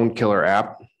gets its own killer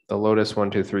app, the Lotus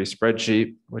 1-2-3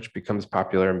 spreadsheet, which becomes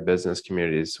popular in business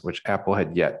communities, which Apple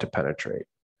had yet to penetrate.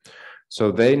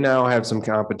 So they now have some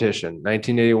competition.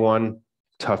 1981,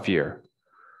 tough year.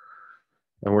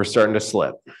 And we're starting to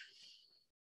slip.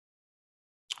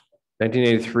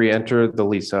 1983 entered the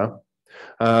Lisa.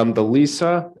 The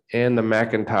Lisa and the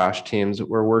Macintosh teams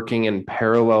were working in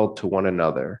parallel to one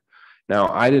another. Now,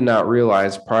 I did not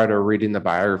realize prior to reading the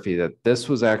biography that this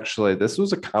was a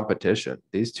competition.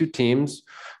 These two teams,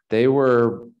 it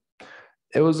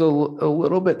was a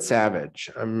little bit savage.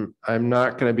 I'm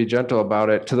not going to be gentle about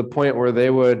it, to the point where they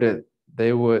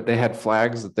had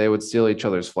flags that they would steal each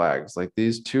other's flags. Like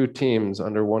these two teams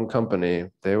under one company,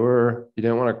 you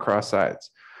didn't want to cross sides.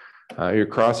 You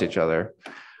cross each other.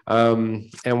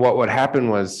 And what would happen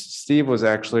was Steve was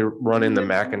actually running the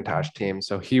Macintosh team.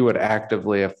 So he would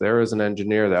actively, if there was an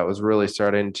engineer that was really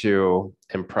starting to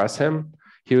impress him,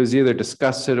 he was either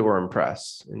disgusted or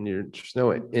impressed. And there's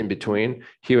no in between.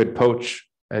 He would poach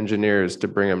engineers to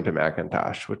bring them to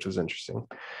Macintosh, which was interesting.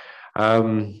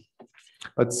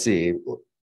 Let's see.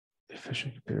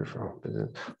 Efficient computer for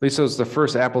business. Lisa was the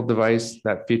first Apple device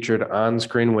that featured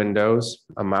on-screen windows,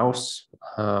 a mouse,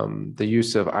 the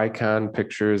use of icon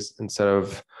pictures instead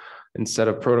of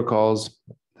protocols.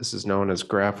 This is known as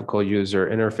graphical user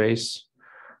interface.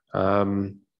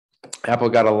 Apple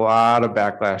got a lot of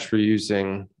backlash for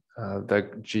using the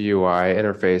GUI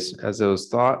interface, as it was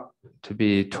thought to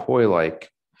be toy-like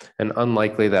and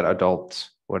unlikely that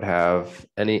adults would have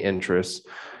any interest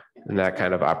in that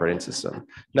kind of operating system.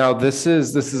 Now, this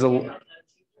is a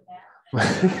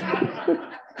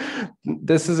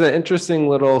this is an interesting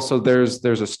little, so there's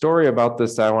a story about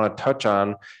this that I want to touch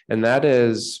on, and that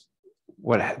is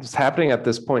what's happening at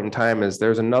this point in time is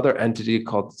there's another entity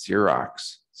called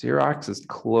Xerox. Xerox is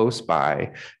close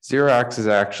by. Xerox is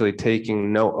actually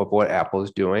taking note of what Apple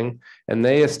is doing, and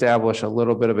they establish a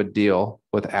little bit of a deal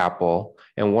with Apple.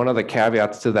 And one of the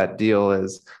caveats to that deal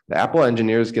is the Apple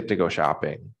engineers get to go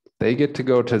shopping. They get to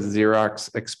go to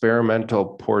Xerox experimental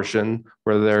portion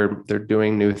where they're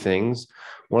doing new things.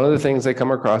 One of the things they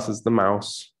come across is the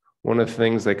mouse. One of the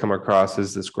things they come across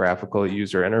is this graphical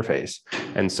user interface.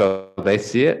 And so they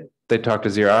see it, they talk to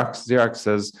Xerox. Xerox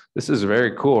says, this is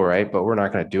very cool, right? But we're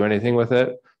not going to do anything with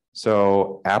it.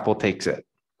 So Apple takes it.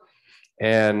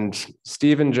 And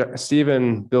Steve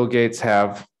and Bill Gates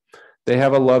have a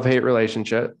love-hate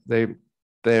relationship.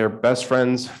 They're best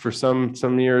friends for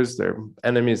some years, they're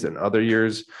enemies in other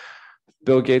years.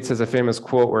 Bill Gates has a famous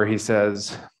quote where he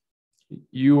says,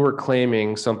 you were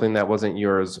claiming something that wasn't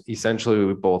yours. Essentially,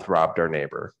 we both robbed our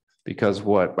neighbor, because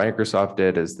what Microsoft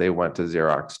did is they went to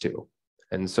Xerox too.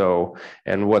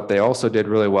 And what they also did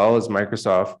really well is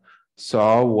Microsoft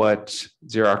saw what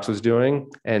Xerox was doing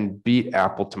and beat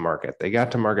Apple to market. They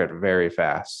got to market very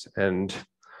fast, and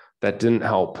that didn't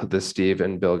help the Steve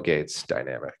and Bill Gates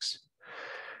dynamics.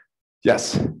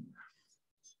 Yes.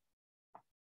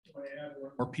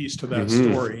 More piece to that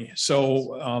story.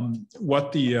 So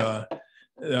what the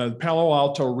Palo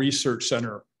Alto Research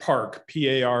Center, PARC,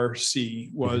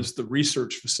 P-A-R-C, was the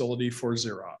research facility for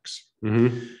Xerox.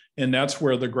 And that's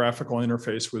where the graphical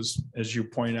interface was, as you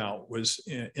point out, was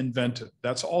invented.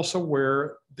 That's also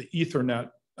where the Ethernet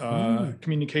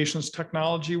communications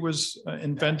technology was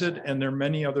invented, and there are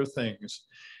many other things.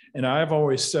 And I've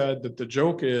always said that the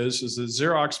joke is that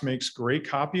Xerox makes great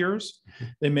copiers.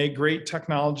 They make great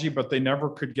technology, but they never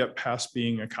could get past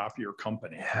being a copier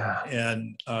company. Yeah.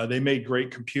 And they made great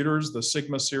computers, the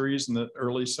Sigma series in the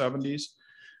early 70s.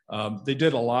 They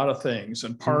did a lot of things.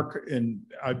 And PARC, and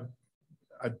I've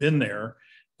been there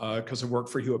because I worked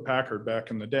for Hewlett Packard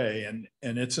back in the day. And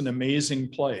it's an amazing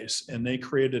place. And they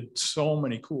created so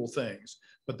many cool things,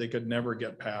 but they could never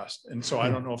get past. And so I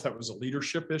don't know if that was a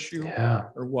leadership issue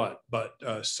or what, but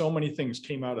so many things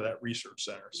came out of that research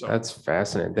center. So that's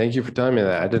fascinating. Thank you for telling me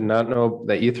that. I did not know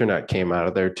that Ethernet came out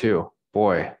of there too.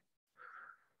 Boy.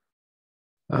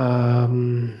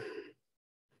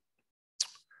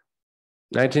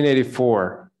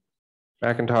 1984,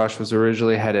 Macintosh was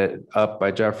originally headed up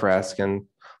by Jeff Raskin,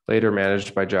 later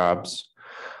managed by Jobs.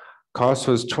 Cost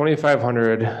was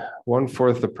 $2,500,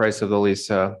 1/4 the price of the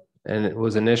Lisa, and it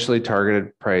was initially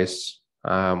targeted price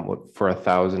for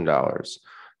 $1,000.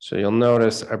 So you'll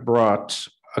notice I brought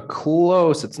a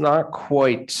close, it's not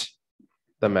quite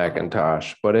the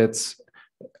Macintosh, but I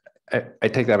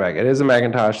take that back. It is a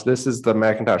Macintosh. This is the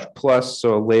Macintosh Plus,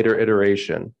 so a later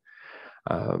iteration.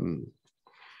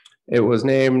 It was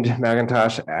named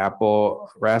Macintosh Apple,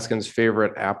 Raskin's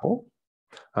favorite apple.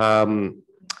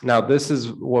 Now, this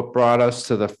is what brought us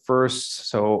to the first.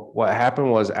 So what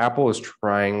happened was Apple was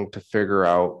trying to figure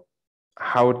out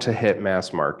how to hit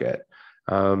mass market.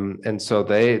 And so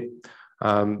they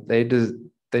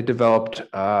developed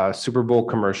a Super Bowl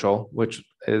commercial, which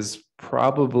is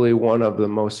probably one of the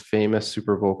most famous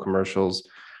Super Bowl commercials.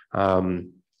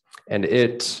 And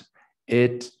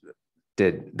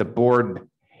the board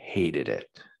hated it,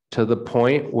 to the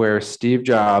point where Steve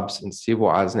Jobs and Steve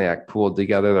Wozniak pooled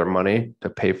together their money to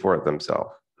pay for it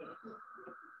themselves.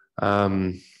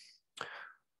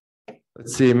 Let's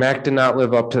see, Mac did not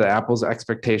live up to the Apple's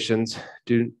expectations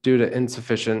due to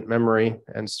insufficient memory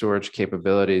and storage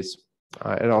capabilities.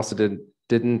 It also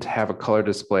didn't have a color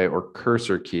display or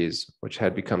cursor keys, which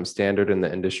had become standard in the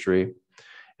industry.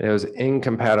 And it was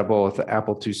incompatible with the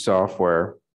Apple II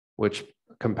software, which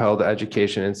compelled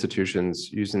education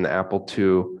institutions using the Apple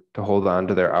II to hold on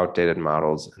to their outdated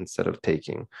models instead of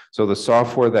taking. So the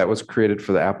software that was created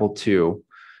for the Apple II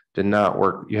did not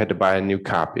work. You had to buy a new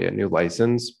copy, a new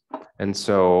license. And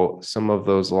so some of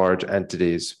those large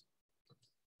entities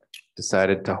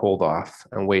decided to hold off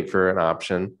and wait for an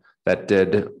option that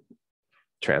did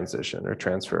transition or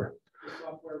transfer. The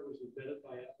software was invented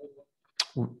by Apple.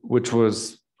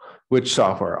 Which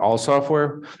software? All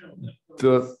software?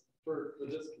 For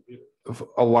this computer.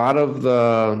 A lot of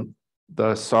the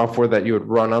software that you would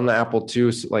run on the Apple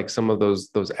II, like some of those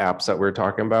apps that we were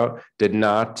talking about,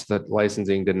 the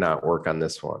licensing did not work on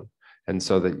this one. And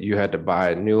so that you had to buy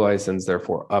a new license,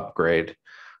 therefore upgrade,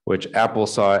 which Apple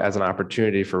saw as an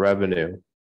opportunity for revenue.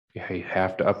 You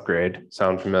have to upgrade.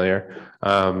 Sound familiar?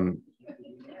 And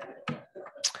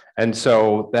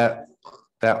so that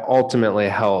ultimately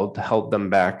held them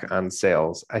back on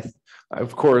sales.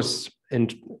 Of course,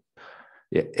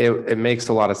 it makes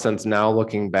a lot of sense now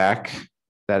looking back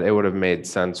that it would have made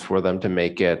sense for them to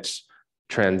make it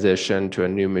transition to a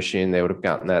new machine. They would have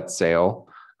gotten that sale,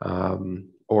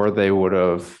 or they would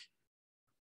have.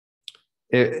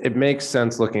 It makes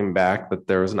sense looking back that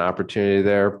there was an opportunity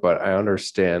there, but I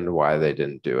understand why they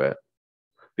didn't do it,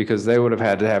 because they would have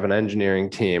had to have an engineering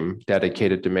team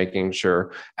dedicated to making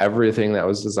sure everything that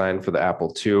was designed for the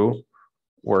Apple II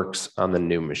works on the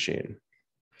new machine.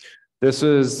 This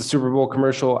is the Super Bowl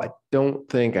commercial. I don't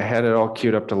think I had it all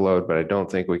queued up to load, but I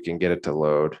don't think we can get it to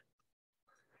load.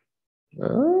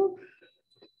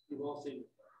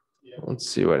 Let's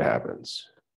see what happens.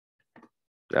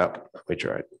 Yep, we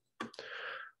tried.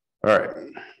 All right.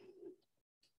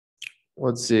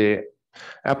 Let's see.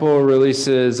 Apple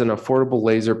releases an affordable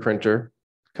laser printer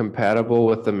compatible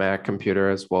with the Mac computer,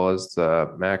 as well as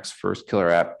the Mac's first killer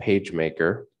app,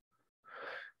 PageMaker.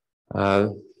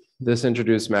 This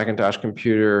introduced Macintosh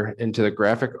computer into the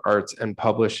graphic arts and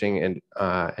publishing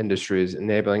industries,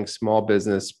 enabling small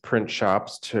business print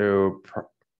shops to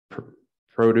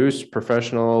produce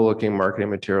professional looking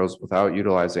marketing materials without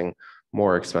utilizing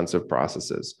more expensive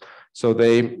processes. So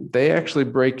they actually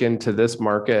break into this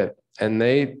market, and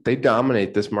they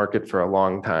dominate this market for a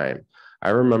long time. I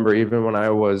remember even when I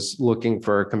was looking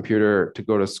for a computer to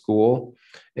go to school,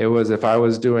 it was if I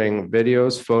was doing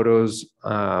videos, photos,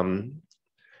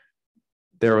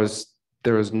 there was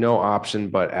no option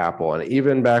but Apple. And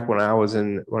even back when I was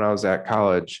at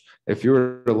college, if you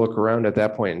were to look around at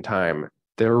that point in time,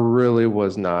 there really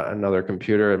was not another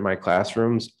computer in my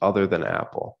classrooms other than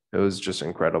Apple. It was just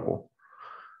incredible.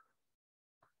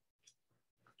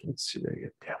 Let's see.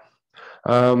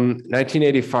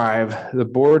 1985. The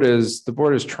board is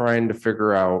trying to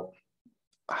figure out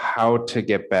how to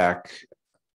get back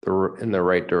in the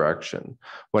right direction.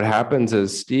 What happens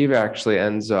is Steve actually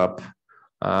ends up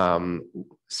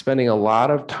spending a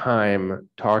lot of time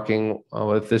talking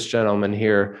with this gentleman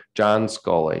here, John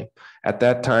Sculley. At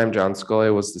that time, John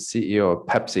Sculley was the CEO of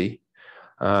Pepsi,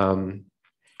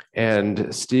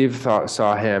 and Steve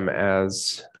saw him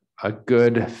as a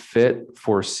good fit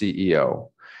for CEO.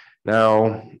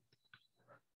 Now,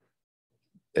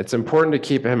 it's important to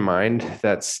keep in mind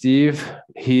that Steve,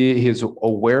 he is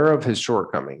aware of his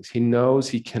shortcomings. He knows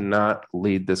he cannot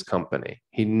lead this company.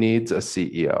 He needs a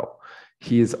CEO.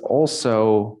 He is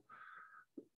also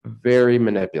very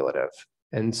manipulative.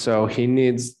 And so he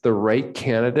needs the right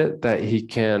candidate that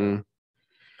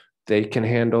they can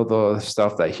handle the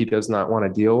stuff that he does not want to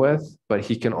deal with, but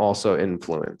he can also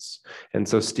influence. And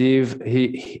so Steve,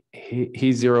 he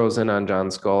zeroes in on John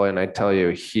Sculley, and I tell you,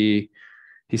 he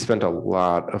spent a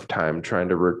lot of time trying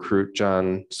to recruit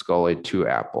John Sculley to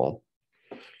Apple.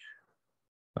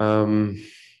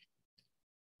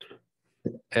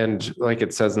 And like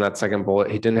it says in that second bullet,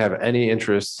 he didn't have any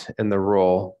interest in the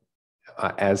role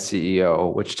as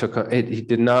CEO, which he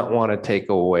did not want to take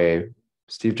away.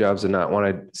 Steve Jobs did not want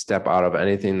to step out of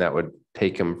anything that would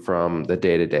take him from the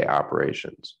day-to-day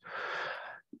operations.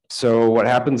 So what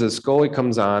happens is Sculley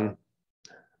comes on,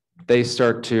 they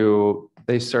start to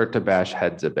bash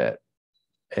heads a bit,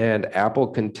 and Apple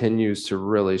continues to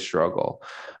really struggle.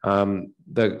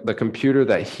 The computer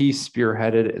that he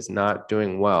spearheaded is not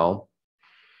doing well,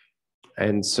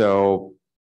 and so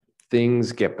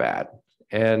things get bad.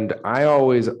 And I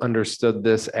always understood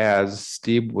this as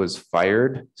Steve was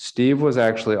fired. Steve was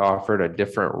actually offered a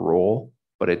different role,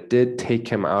 but it did take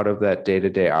him out of that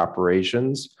day-to-day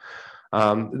operations.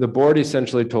 The board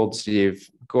essentially told Steve,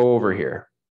 go over here.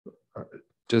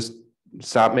 Just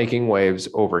stop making waves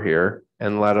over here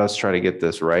and let us try to get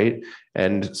this right.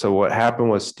 And so what happened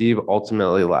was Steve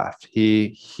ultimately left.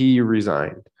 He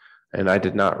resigned. And I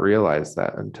did not realize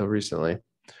that until recently.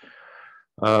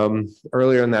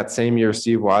 Earlier in that same year,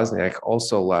 Steve Wozniak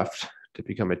also left to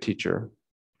become a teacher.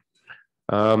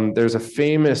 There's a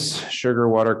famous sugar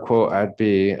water quote I'd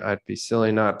be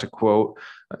silly not to quote.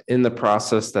 In the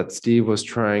process that Steve was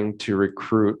trying to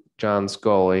recruit John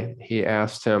Sculley, he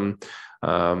asked him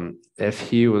if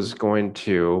he was going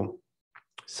to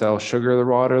sell sugar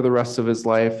water the rest of his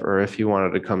life, or if he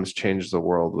wanted to come change the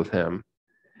world with him.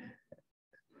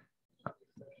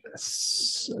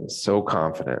 So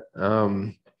confident.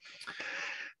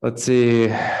 Let's see.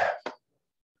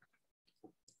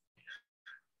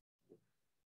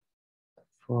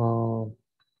 Well,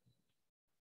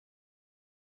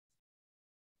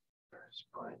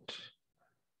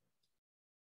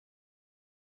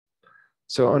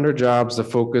 so under Jobs, the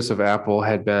focus of Apple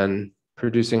had been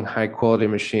producing high quality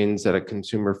machines at a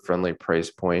consumer friendly price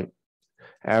point.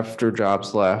 After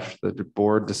Jobs left, the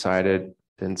board decided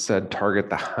to instead target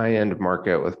the high end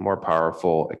market with more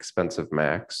powerful, expensive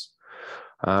Macs.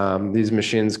 These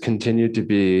machines continue to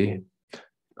be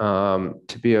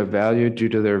of value due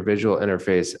to their visual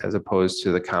interface as opposed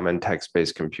to the common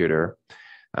text-based computer.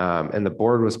 And the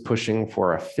board was pushing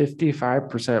for a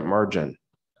 55% margin.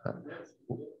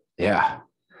 Yeah.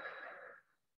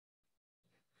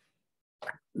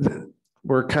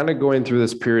 We're kind of going through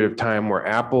this period of time where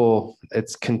Apple,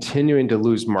 it's continuing to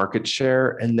lose market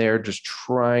share, and they're just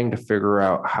trying to figure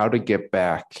out how to get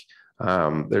back.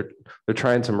 They're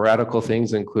trying some radical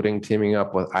things, including teaming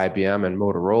up with IBM and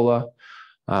Motorola.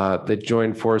 They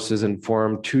joined forces and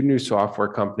formed two new software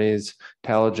companies,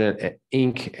 Taligent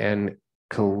Inc. and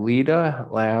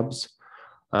Kalida Labs.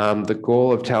 The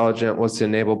goal of Taligent was to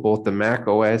enable both the Mac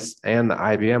OS and the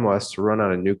IBM OS to run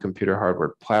on a new computer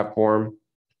hardware platform.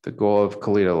 The goal of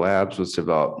Kalida Labs was to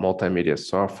develop multimedia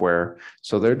software.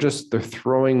 So they're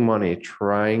throwing money,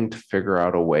 trying to figure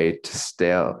out a way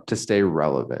to stay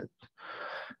relevant.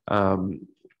 I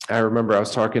remember I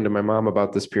was talking to my mom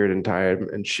about this period in time,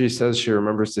 and she says she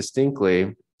remembers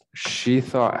distinctly, she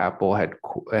thought Apple had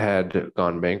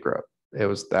gone bankrupt. It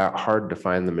was that hard to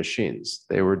find the machines.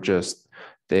 They were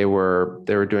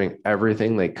doing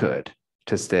everything they could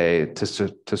to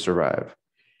survive.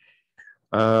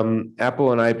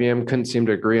 Apple and IBM couldn't seem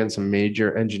to agree on some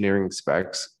major engineering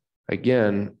specs.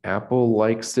 Again, Apple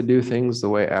likes to do things the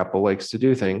way Apple likes to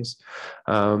do things.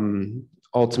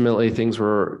 Ultimately, things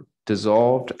were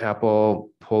dissolved.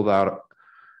 Apple pulled out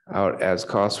as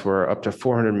costs were up to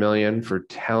 $400 million for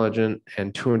Taligent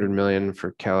and $200 million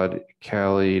for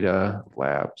Kalida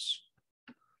Labs.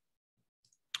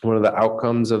 One of the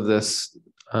outcomes of this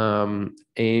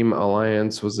AIM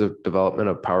alliance was the development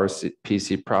of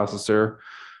PowerPC processor,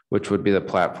 which would be the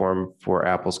platform for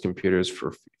Apple's computers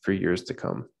for years to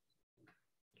come.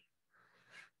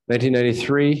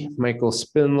 1993, Michael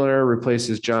Spindler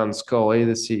replaces John Sculley,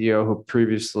 the CEO who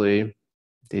previously,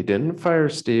 they didn't fire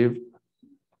Steve,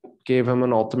 gave him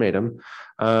an ultimatum.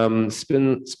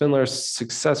 Spindler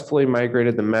successfully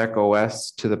migrated the Mac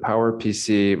OS to the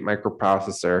PowerPC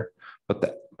microprocessor,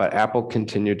 but Apple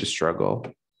continued to struggle.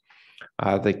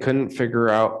 They couldn't figure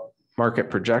out market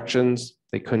projections.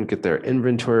 They couldn't get their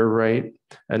inventory right,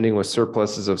 ending with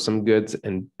surpluses of some goods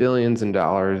and billions of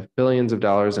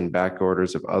dollars in back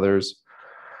orders of others.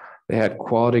 They had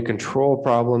quality control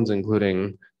problems,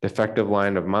 including defective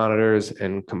line of monitors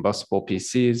and combustible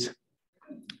PCs.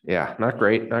 Yeah, not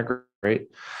great, not great.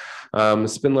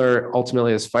 Spindler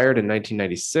ultimately is fired in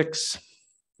 1996.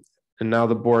 And now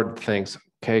the board thinks,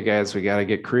 okay, guys, we got to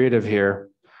get creative here.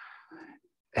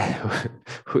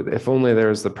 If only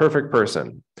there's the perfect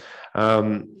person.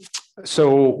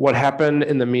 So what happened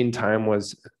in the meantime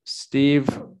was Steve,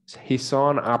 he saw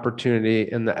an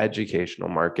opportunity in the educational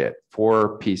market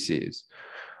for PCs.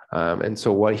 And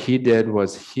so what he did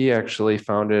was he actually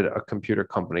founded a computer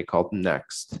company called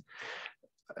Next.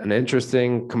 An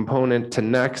interesting component to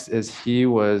Next is he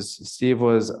was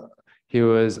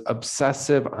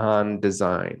obsessive on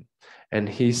design, and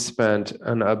he spent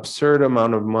an absurd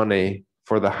amount of money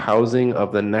for the housing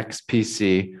of the Next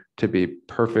PC to be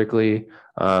perfectly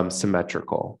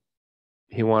symmetrical.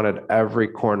 He wanted every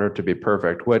corner to be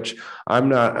perfect, which I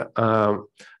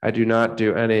do not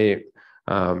do any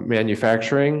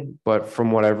manufacturing, but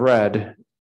from what I've read,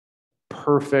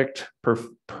 perfect for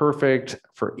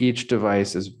each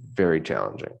device is very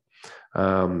challenging.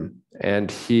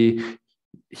 And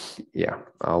yeah,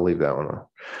 I'll leave that one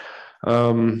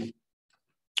on.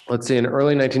 Let's see, in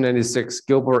early 1996,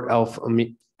 Gilbert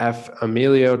F.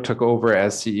 Amelio took over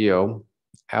as CEO.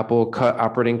 Apple cut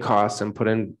operating costs and put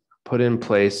in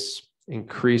place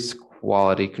increased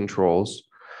quality controls.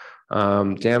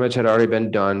 Damage had already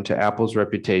been done to Apple's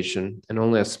reputation, and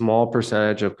only a small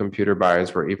percentage of computer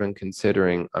buyers were even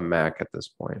considering a Mac at this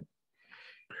point.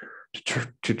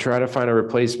 To try to find a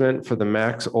replacement for the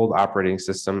Mac's old operating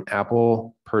system,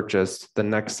 Apple purchased the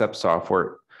Next Step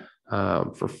software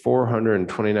for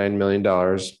 $429 million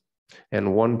and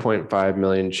 1.5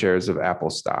 million shares of Apple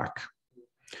stock.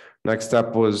 Next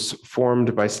Step was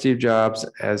formed by Steve Jobs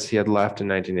as he had left in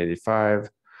 1985.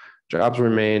 Jobs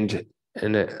remained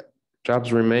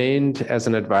as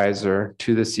an advisor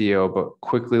to the CEO, but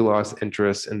quickly lost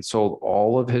interest and sold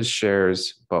all of his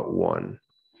shares but one.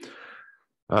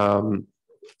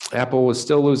 Apple was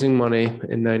still losing money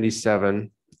in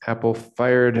 97. Apple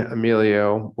fired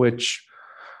Amelio, which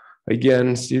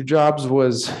again, Steve Jobs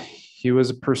was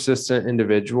a persistent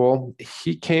individual.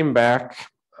 He came back.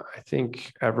 I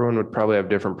think everyone would probably have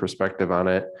different perspective on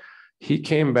it. He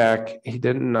came back. He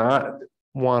did not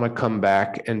want to come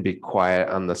back and be quiet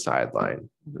on the sideline.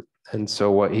 And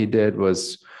so what he did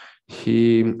was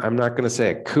I'm not going to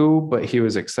say a coup, but he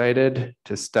was excited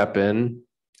to step in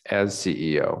as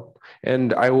CEO.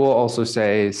 And I will also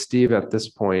say, Steve, at this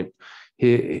point,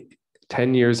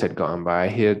 10 years had gone by.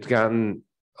 He had gotten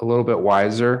a little bit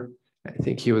wiser. I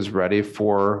think he was ready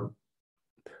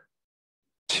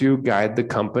to guide the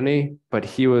company, but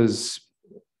he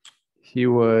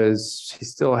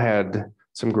still had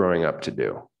some growing up to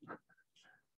do.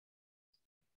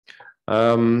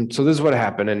 So this is what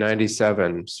happened in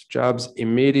 97. Jobs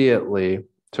immediately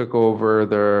took over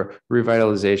the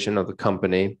revitalization of the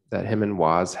company that him and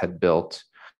Woz had built.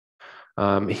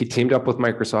 He teamed up with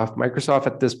Microsoft. Microsoft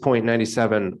at this point,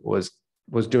 97, was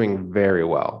doing very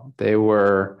well. They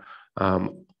were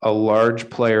a large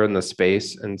player in the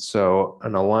space. And so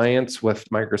an alliance with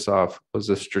Microsoft was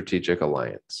a strategic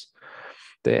alliance.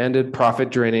 They ended profit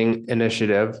draining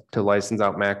initiative to license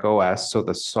out Mac OS. So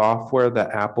the software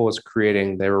that Apple was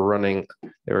creating, they were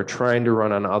trying to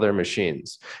run on other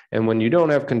machines. And when you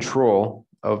don't have control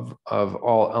of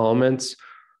all elements,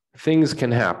 things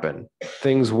can happen.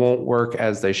 Things won't work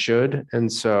as they should.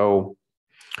 And so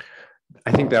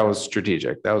I think that was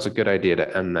strategic. That was a good idea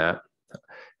to end that.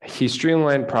 He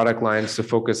streamlined product lines to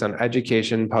focus on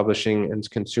education, publishing, and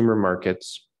consumer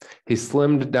markets. He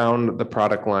slimmed down the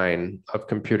product line of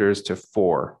computers to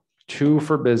 4, 2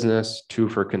 for business, 2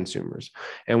 for consumers.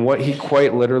 And what he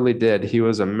quite literally did, he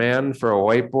was a man for a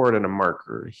whiteboard and a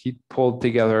marker. He pulled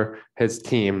together his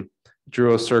team,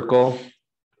 drew a circle,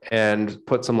 and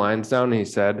put some lines down. And he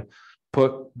said,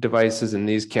 put devices in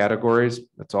these categories.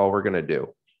 That's all we're going to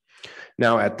do.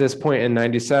 Now, at this point in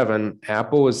 97,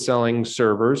 Apple was selling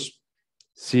servers,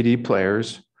 CD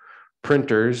players,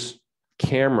 printers,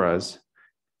 cameras,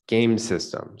 game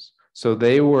systems. So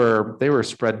they were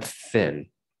spread thin.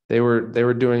 They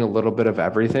were doing a little bit of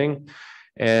everything.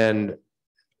 And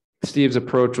Steve's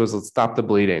approach was, let's stop the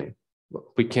bleeding.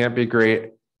 We can't be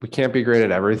great. We can't be great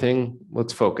at everything.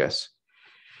 Let's focus.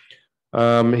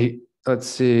 Let's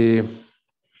see.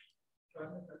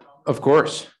 Of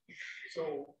course.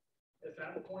 So at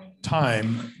that point in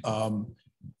time,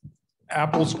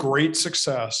 Apple's great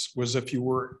success was if you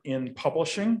were in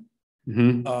publishing,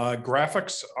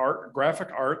 graphic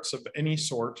arts of any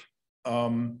sort,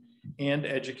 and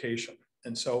education.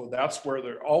 And so that's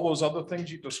where all those other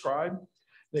things you described,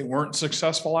 they weren't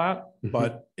successful at.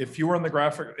 But if you were in the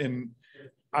graphic,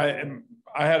 I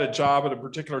had a job at a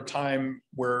particular time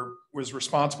where was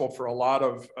responsible for a lot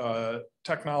of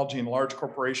technology in a large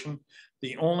corporation.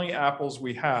 The only Apples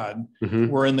we had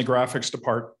were in the graphics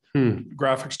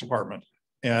department.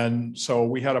 And so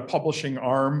we had a publishing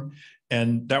arm,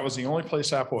 and that was the only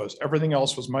place Apple was. Everything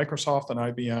else was Microsoft and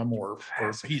IBM or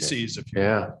PCs. If you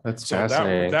yeah, that's so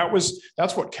fascinating.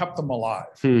 That's what kept them alive.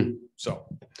 So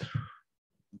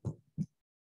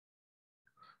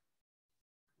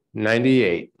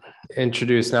 98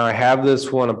 introduced. Now I have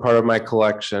this one a part of my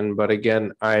collection, but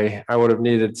again, I would have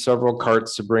needed several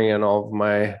carts to bring in all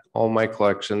my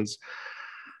collections.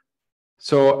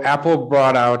 So Apple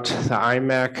brought out the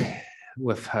iMac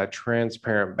with a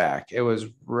transparent back. It was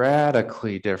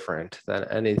radically different than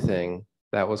anything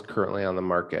that was currently on the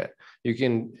market.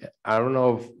 I don't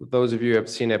know if those of you have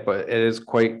seen it, but it is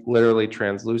quite literally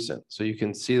translucent. So you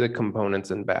can see the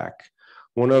components in back.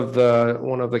 One of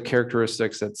the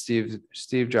characteristics that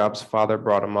Steve Jobs' father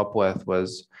brought him up with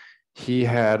was he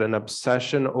had an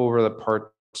obsession over the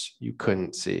parts you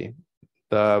couldn't see.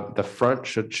 The front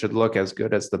should look as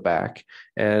good as the back.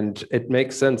 And it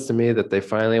makes sense to me that they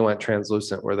finally went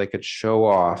translucent where they could show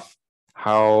off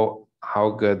how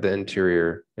good the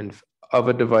interior of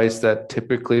a device that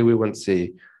typically we wouldn't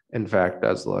see, in fact,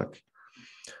 does look.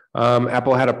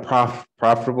 Apple had a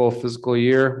profitable fiscal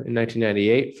year in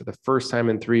 1998 for the first time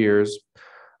in 3 years.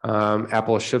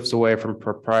 Apple shifts away from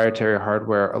proprietary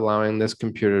hardware, allowing this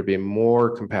computer to be more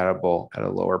compatible at a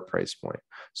lower price point.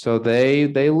 So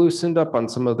they loosened up on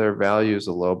some of their values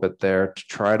a little bit there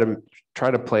to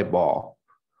try to play ball.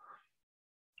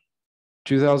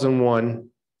 2001,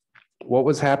 what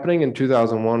was happening in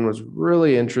 2001 was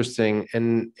really interesting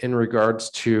in regards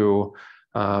to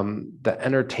the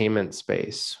entertainment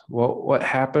space. What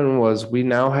happened was we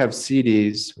now have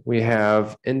CDs. We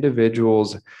have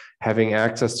individuals having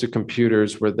access to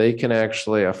computers where they can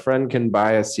a friend can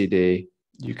buy a CD,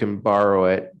 you can borrow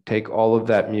it, take all of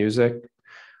that music.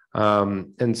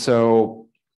 And so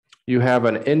you have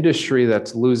an industry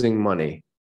that's losing money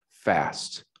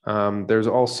fast. There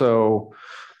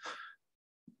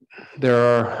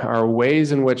are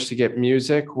ways in which to get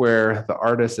music where the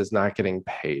artist is not getting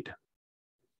paid.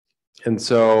 And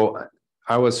so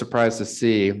I was surprised to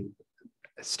see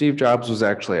Steve Jobs was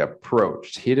actually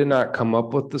approached. He did not come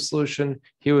up with the solution.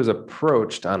 He was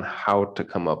approached on how to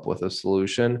come up with a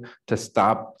solution to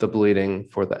stop the bleeding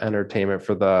for the entertainment,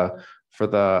 for the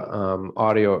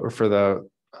audio, or for the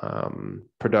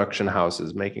production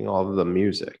houses making all of the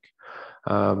music.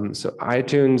 So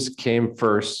iTunes came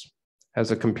first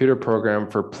as a computer program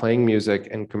for playing music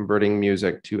and converting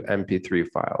music to MP3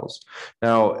 files.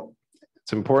 Now,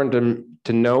 it's important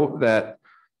to note that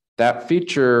that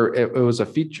feature, it was a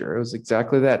feature. It was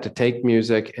exactly that, to take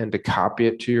music and to copy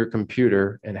it to your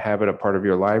computer and have it a part of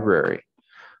your library.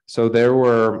 So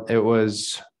it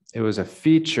was a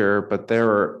feature, but there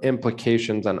were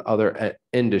implications on other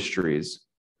industries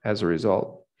as a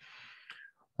result.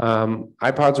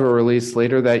 iPods were released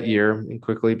later that year and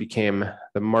quickly became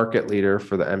the market leader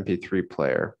for the MP3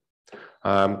 player.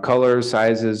 Colors,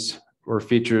 sizes were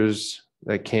features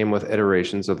that came with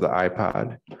iterations of the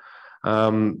iPod.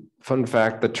 Fun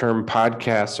fact, the term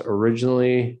podcast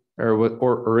originated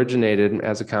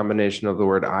as a combination of the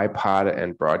word iPod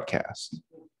and broadcast.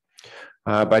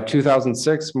 By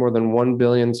 2006, more than 1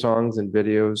 billion songs and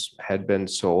videos had been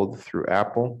sold through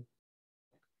Apple.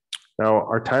 Now,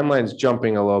 our timeline's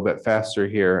jumping a little bit faster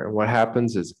here. And what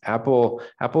happens is Apple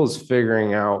is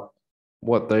figuring out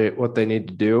what they need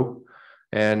to do,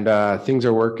 and things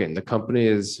are working. The company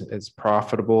is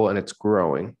profitable and it's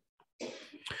growing.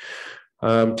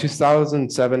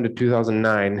 2007 to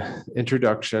 2009,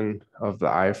 introduction of the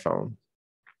iPhone.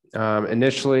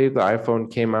 Initially, the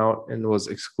iPhone came out and was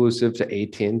exclusive to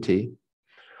AT&T.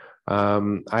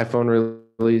 iPhone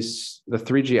release, the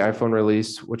 3G iPhone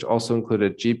release, which also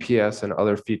included GPS and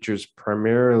other features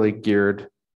primarily geared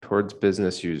towards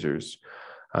business users.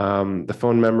 The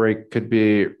phone memory could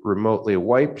be remotely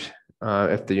wiped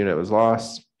if the unit was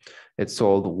lost. It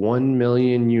sold 1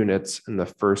 million units in the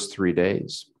first 3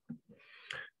 days.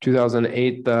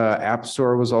 2008, the App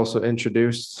Store was also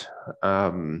introduced. I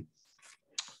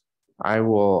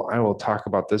will talk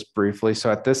about this briefly.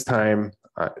 So at this time,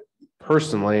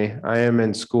 personally, I am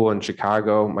in school in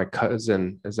Chicago. My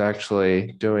cousin is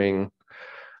actually doing,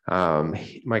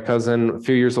 my cousin, a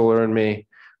few years older than me,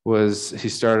 he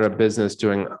started a business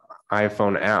doing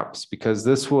iPhone apps, because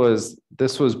this was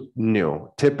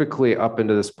new. Typically up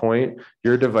into this point,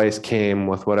 your device came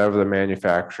with whatever the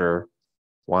manufacturer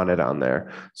wanted on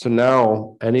there. So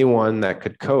now anyone that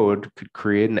could code could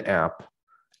create an app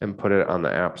and put it on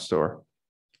the App Store.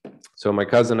 So my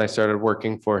cousin, I started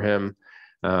working for him,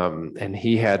 and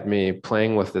he had me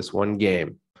playing with this one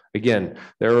game. Again,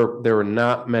 there were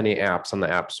not many apps on the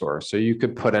App Store, so you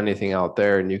could put anything out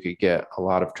there and you could get a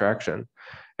lot of traction.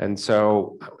 And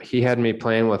so he had me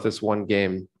playing with this one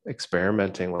game,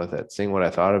 experimenting with it, seeing what I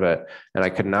thought of it. And I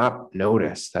could not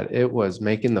notice that it was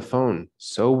making the phone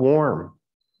so warm.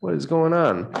 What is going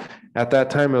on? At that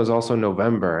time, it was also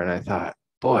November, and I thought,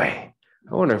 boy,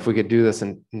 I wonder if we could do this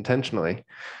intentionally.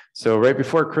 So right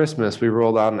before Christmas, we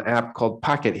rolled out an app called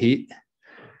Pocket Heat.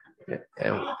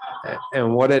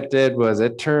 And what it did was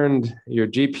it turned your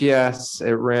GPS,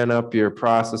 it ran up your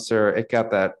processor, it got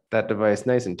that device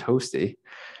nice and toasty.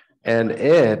 And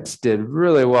it did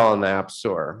really well in the App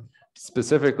Store,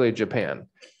 specifically Japan.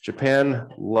 Japan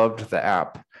loved the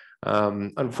app.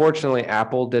 Unfortunately,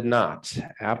 Apple did not.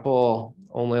 Apple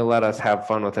only let us have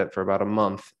fun with it for about a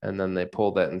month, and then they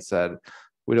pulled it and said,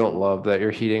 we don't love that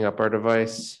you're heating up our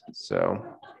device, so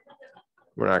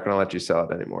we're not going to let you sell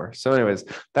it anymore. So anyways,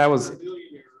 that was,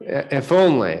 if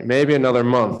only, maybe another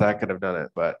month that could have done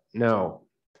it, but no,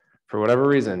 for whatever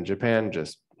reason, Japan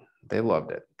they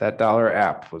loved it. That $1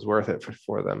 app was worth it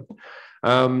for them.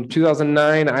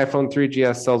 2009, iPhone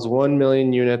 3GS sells 1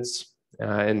 million units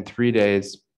in 3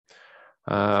 days.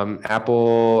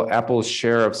 Apple's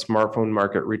share of smartphone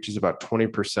market reaches about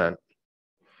 20%.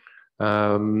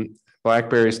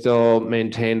 BlackBerry still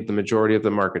maintained the majority of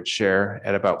the market share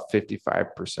at about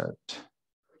 55%.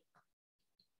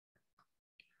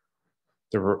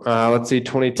 Let's see,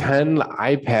 2010, the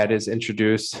iPad is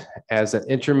introduced as an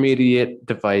intermediate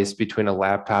device between a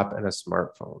laptop and a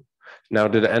smartphone. Now,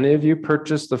 did any of you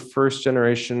purchase the first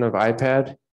generation of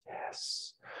iPad?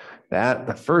 Yes.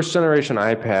 The first generation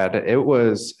iPad, it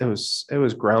was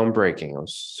groundbreaking. It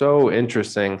was so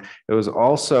interesting. It was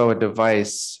also a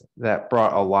device that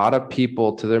brought a lot of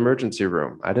people to the emergency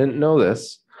room. I didn't know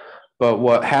this, but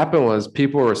what happened was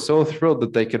people were so thrilled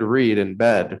that they could read in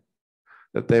bed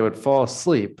that they would fall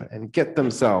asleep and get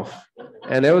themselves.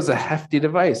 And it was a hefty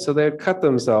device, so they would cut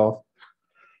themselves.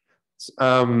 So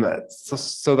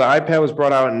the iPad was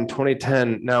brought out in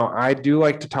 2010. Now, I do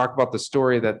like to talk about the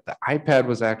story that the iPad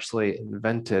was actually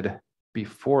invented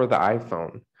before the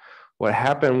iPhone. What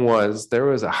happened was there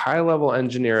was a high-level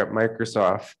engineer at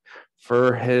Microsoft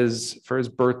for his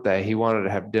birthday, he wanted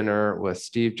to have dinner with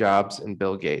Steve Jobs and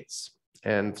Bill Gates.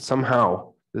 And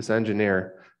somehow this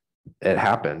engineer, it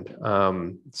happened.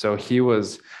 So he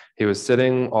was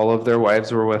sitting, all of their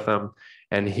wives were with him,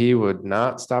 and he would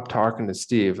not stop talking to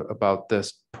Steve about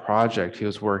this project he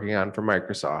was working on for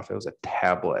Microsoft. It was a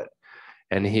tablet,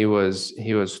 and he was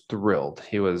thrilled.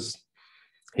 He was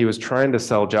trying to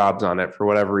sell Jobs on it for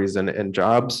whatever reason, and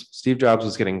Steve Jobs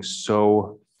was getting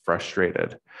so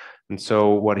frustrated. And so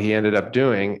what he ended up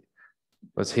doing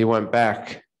was he went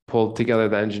back, pulled together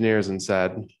the engineers and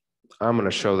said, I'm going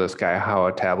to show this guy how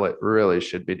a tablet really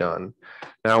should be done.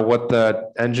 Now, what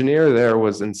the engineer there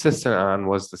was insistent on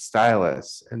was the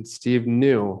stylus. And Steve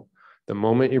knew the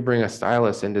moment you bring a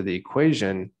stylus into the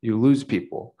equation, you lose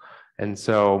people. And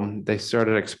so they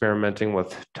started experimenting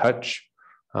with touch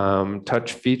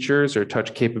features or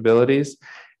touch capabilities.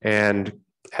 And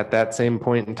at that same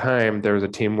point in time, there was a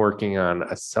team working on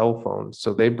a cell phone.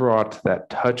 So they brought that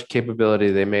touch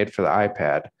capability they made for the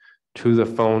iPad to the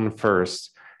phone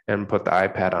first and put the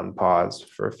iPad on pause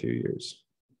for a few years.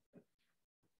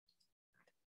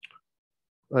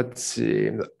 Let's see,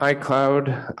 the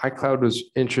iCloud was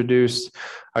introduced,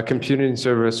 a computing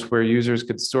service where users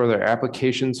could store their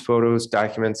applications, photos,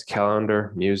 documents,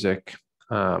 calendar, music,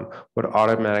 would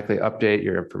automatically update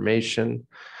your information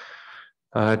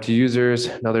to users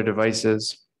and other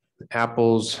devices.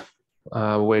 Apple's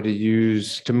way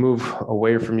to move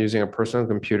away from using a personal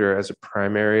computer as a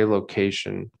primary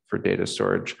location for data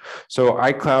storage. So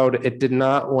iCloud, it did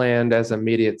not land as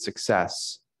immediate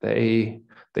success. They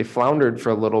floundered for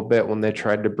a little bit when they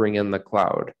tried to bring in the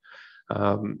cloud. We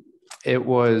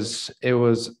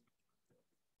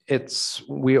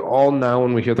all now,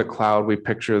 when we hear the cloud, we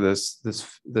picture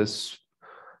this.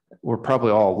 We're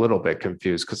probably all a little bit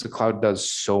confused because the cloud does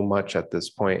so much at this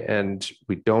point, and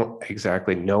we don't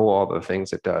exactly know all the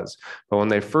things it does. But when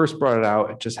they first brought it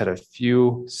out, it just had a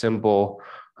few simple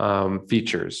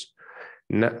features.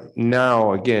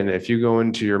 Now, again, if you go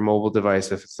into your mobile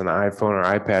device, if it's an iPhone or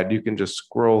iPad, you can just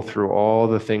scroll through all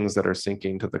the things that are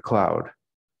syncing to the cloud.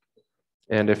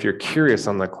 And if you're curious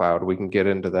on the cloud, we can get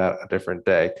into that a different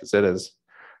day because it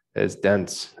is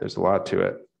dense. There's a lot to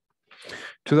it.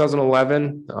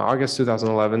 2011, August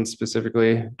 2011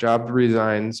 specifically, Jobs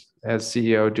resigns as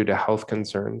CEO due to health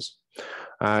concerns.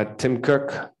 Tim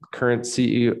Cook, current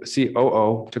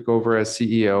COO, took over as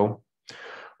CEO.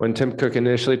 When Tim Cook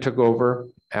initially took over,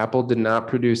 Apple did not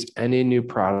produce any new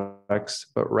products,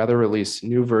 but rather released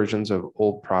new versions of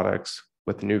old products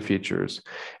with new features.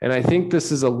 And I think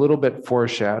this is a little bit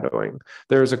foreshadowing.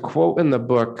 There's a quote in the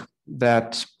book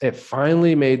that it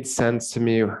finally made sense to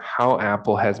me how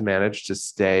Apple has managed to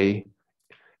stay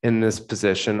in this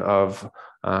position of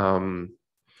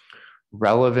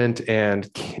relevant and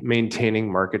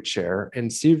maintaining market share.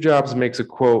 And Steve Jobs makes a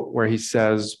quote where he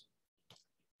says,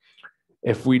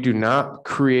 if we do not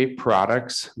create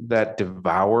products that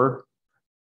devour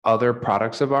other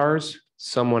products of ours,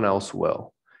 someone else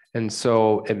will. And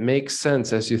so it makes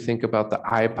sense as you think about the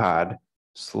iPod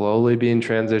slowly being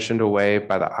transitioned away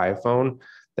by the iPhone.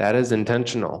 That is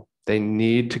intentional. They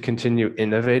need to continue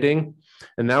innovating.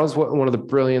 And that was one of the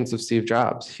brilliance of Steve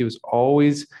Jobs. He was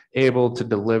always able to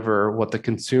deliver what the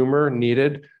consumer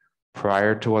needed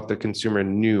prior to what the consumer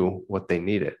knew what they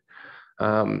needed.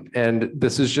 And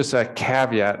this is just a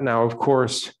caveat. Now, of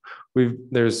course,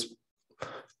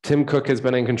 Tim Cook has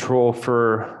been in control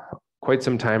for quite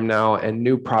some time now, and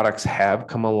new products have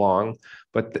come along.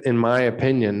 But in my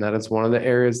opinion, that is one of the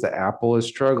areas that Apple is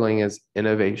struggling is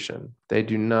innovation. They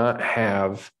do not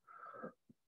have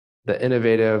the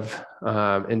innovative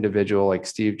individual like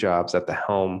Steve Jobs at the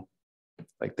helm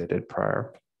like they did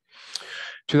prior.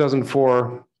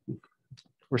 2004,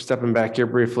 we're stepping back here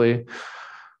briefly.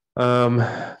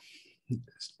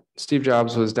 Steve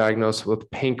Jobs was diagnosed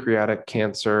with pancreatic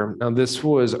cancer. Now, this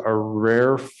was a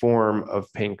rare form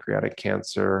of pancreatic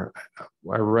cancer.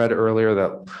 I read earlier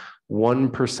that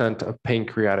 1% of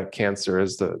pancreatic cancer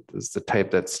is the type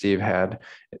that Steve had.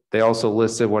 They also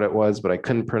listed what it was, but I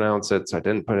couldn't pronounce it, so I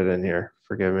didn't put it in here.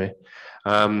 Forgive me.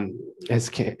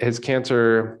 His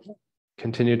cancer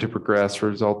continued to progress,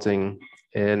 resulting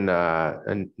in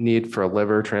a need for a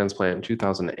liver transplant in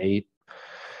 2008.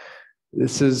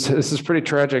 This is pretty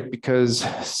tragic because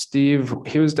Steve,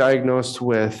 he was diagnosed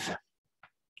with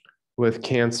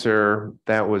cancer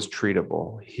that was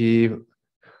treatable.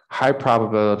 High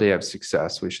probability of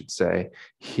success, we should say.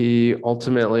 He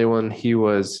ultimately, when he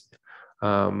was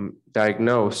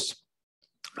diagnosed,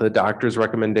 the doctor's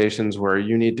recommendations were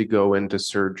you need to go into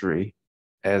surgery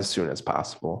as soon as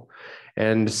possible.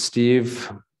 And Steve,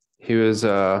 he was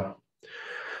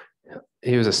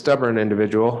he was a stubborn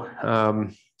individual.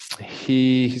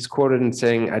 He's quoted in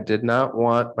saying, "I did not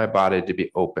want my body to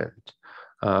be opened.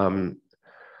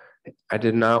 I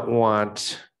did not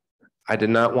want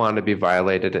to be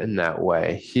violated in that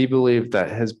way." He believed that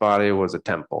his body was a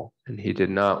temple and he did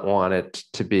not want it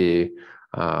to be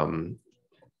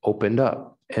opened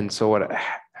up. And so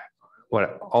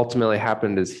what ultimately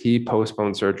happened is he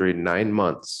postponed surgery 9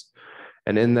 months.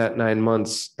 And in that 9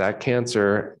 months, that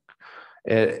cancer,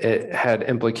 it had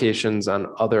implications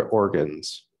on other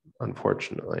organs,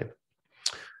 unfortunately.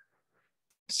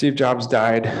 Steve Jobs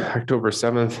died October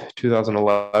 7th,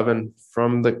 2011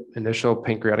 from the initial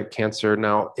pancreatic cancer.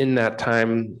 Now, in that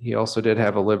time, he also did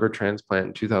have a liver transplant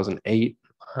in 2008.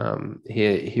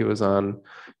 He was on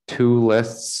 2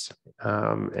 lists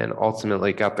and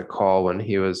ultimately got the call when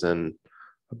he was in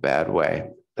a bad way.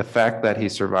 The fact that he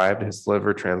survived his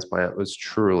liver transplant was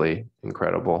truly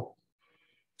incredible.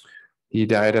 He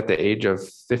died at the age of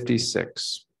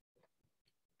 56.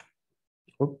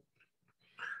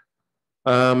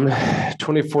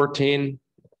 2014,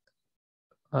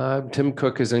 Tim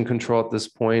Cook is in control at this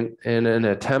point. In an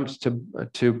attempt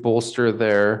to bolster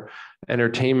their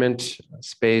entertainment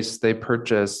space, they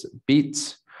purchase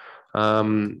Beats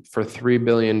for $3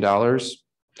 billion.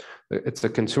 It's a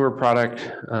consumer product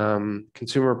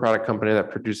company that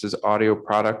produces audio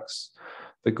products.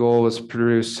 The goal was to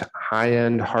produce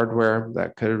high-end hardware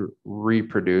that could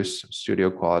reproduce studio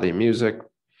quality music.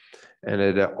 And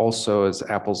it also is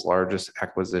Apple's largest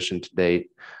acquisition to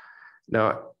date.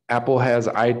 Now, Apple has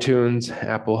iTunes,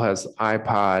 Apple has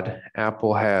iPod,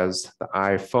 Apple has the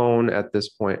iPhone at this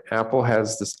point. Apple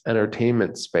has this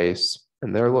entertainment space,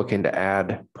 and they're looking to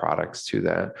add products to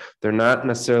that. They're not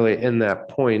necessarily in that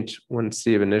point when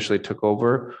Steve initially took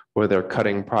over where they're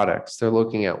cutting products. They're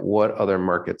looking at what other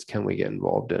markets can we get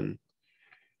involved in.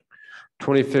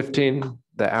 2015,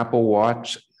 the Apple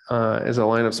Watch is a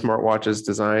line of smartwatches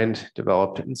designed,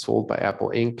 developed, and sold by Apple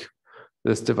Inc.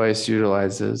 This device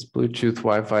utilizes Bluetooth,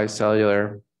 Wi-Fi,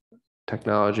 cellular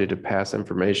technology to pass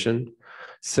information.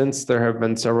 Since there have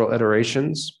been several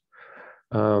iterations,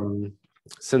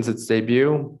 since its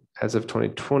debut, as of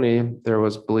 2020, there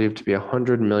was believed to be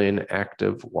 100 million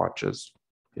active watches.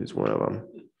 Here's one of them.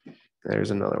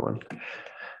 There's another one.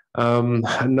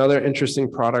 Another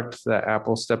interesting product that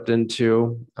Apple stepped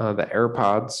into, the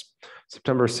AirPods.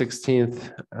 September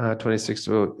 16th,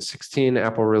 2016,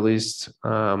 Apple released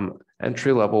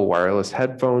entry-level wireless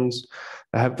headphones.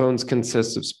 The headphones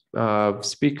consist of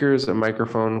speakers, a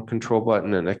microphone, control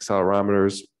button, and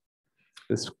accelerometers.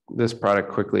 This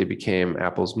product quickly became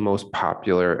Apple's most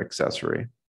popular accessory.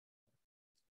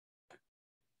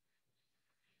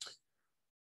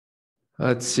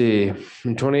 Let's see,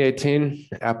 in 2018,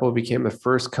 Apple became the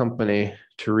first company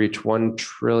to reach $1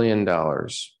 trillion,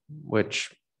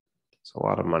 which is a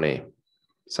lot of money.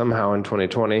 Somehow in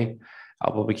 2020,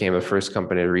 Apple became the first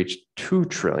company to reach $2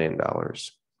 trillion,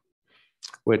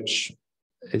 which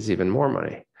is even more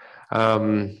money.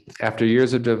 After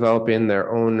years of developing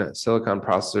their own silicon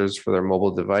processors for their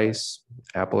mobile device,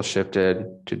 Apple shifted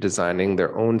to designing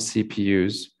their own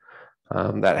CPUs.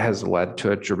 That has led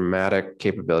to a dramatic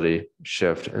capability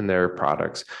shift in their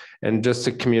products. And just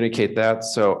to communicate that,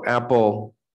 so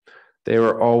Apple, they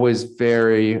were always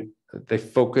they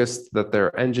focused that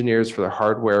their engineers for the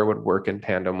hardware would work in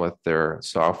tandem with their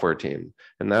software team.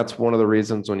 And that's one of the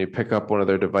reasons when you pick up one of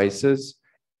their devices,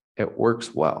 it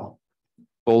works well.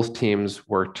 Both teams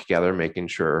work together, making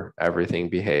sure everything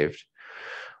behaved.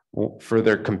 For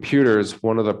their computers,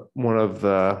 one of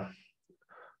the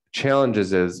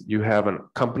challenges is you have a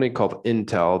company called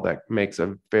Intel that makes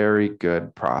a very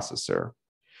good processor.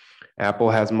 Apple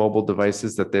has mobile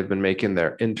devices that they've been making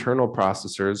their internal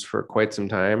processors for quite some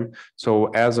time. So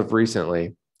as of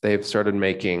recently, they've started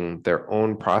making their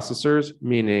own processors,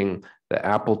 meaning the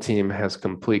Apple team has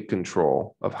complete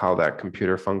control of how that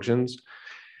computer functions.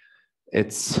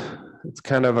 It's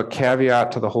kind of a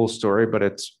caveat to the whole story, but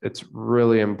it's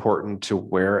really important to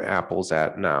where Apple's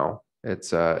at now.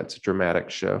 It's a dramatic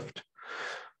shift.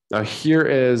 Now here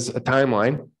is a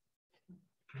timeline.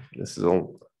 This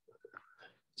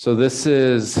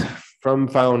is from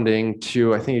founding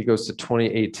to, I think it goes to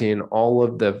 2018, all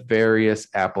of the various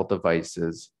Apple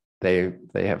devices they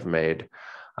have made.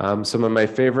 Some of my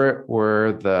favorite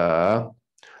were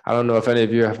I don't know if any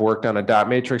of you have worked on a dot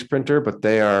matrix printer, but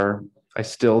I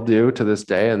still do to this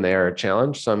day, and they are a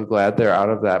challenge. So I'm glad they're out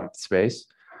of that space.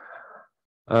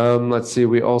 Let's see,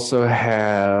 we also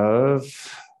have,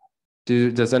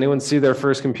 does anyone see their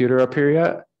first computer up here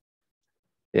yet?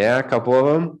 Yeah, a couple of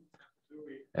them.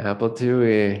 Apple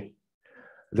IIe.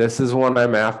 This is one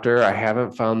I'm after. I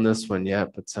haven't found this one yet,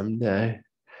 but someday.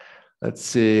 Let's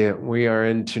see, we are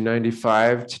into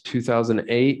 95 to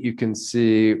 2008. You can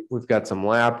see we've got some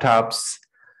laptops.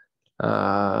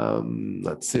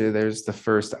 Let's see, there's the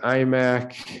first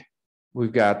iMac.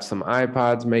 We've got some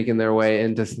iPods making their way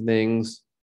into things.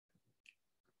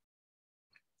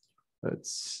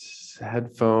 It's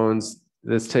headphones.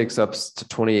 This takes us to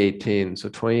 2018. So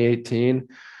 2018,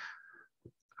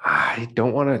 I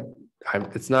don't want to,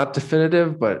 it's not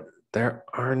definitive, but there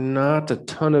are not a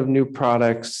ton of new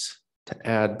products to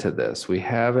add to this. We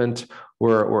haven't,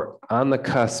 we're on the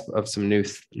cusp of some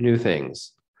new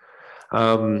things.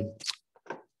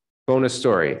 Bonus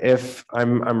story. If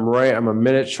I'm right, I'm a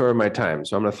minute short of my time,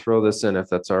 so I'm going to throw this in if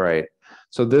that's all right.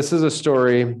 So this is a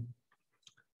story.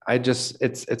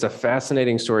 It's a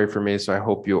fascinating story for me, so I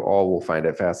hope you all will find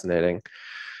it fascinating.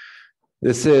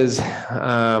 This is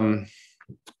a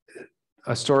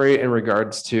story in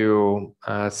regards to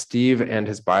Steve and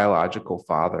his biological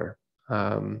father.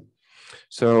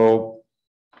 So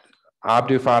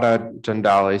Abdul Fatah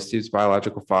Jandali, Steve's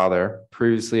biological father,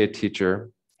 previously a teacher,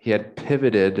 he had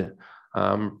pivoted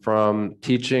from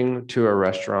teaching to a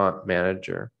restaurant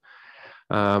manager.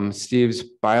 Steve's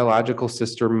biological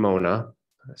sister, Mona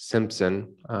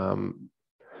Simpson,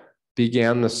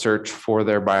 began the search for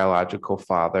their biological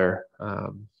father,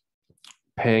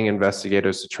 paying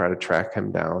investigators to try to track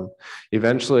him down.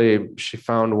 Eventually, she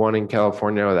found one in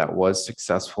California that was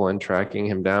successful in tracking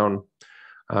him down.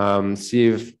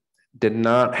 Steve did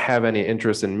not have any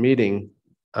interest in meeting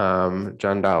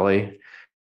Jandali,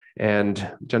 and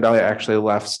Jandali actually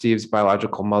left Steve's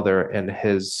biological mother and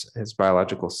his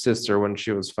biological sister when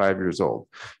she was 5 years old.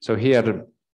 So he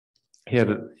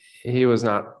was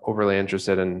not overly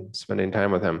interested in spending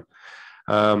time with him.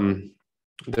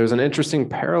 There's an interesting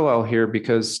parallel here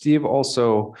because Steve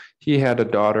he had a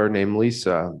daughter named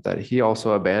Lisa that he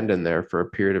also abandoned there for a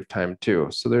period of time too.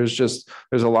 So there's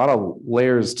a lot of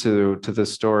layers to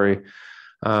this story.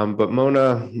 But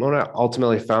Mona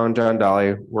ultimately found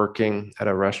Jandali working at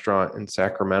a restaurant in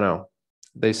Sacramento.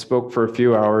 They spoke for a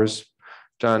few hours.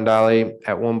 Jandali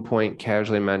at one point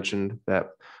casually mentioned that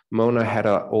Mona had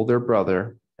an older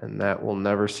brother and that we'll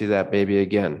never see that baby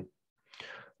again.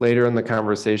 Later in the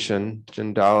conversation,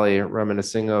 Jandali,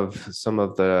 reminiscing of some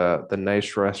of the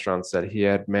nice restaurants that he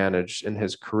had managed in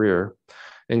his career,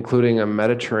 including a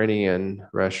Mediterranean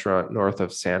restaurant north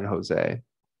of San Jose.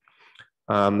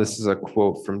 This is a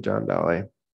quote from Jandali.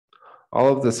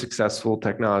 All of the successful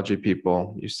technology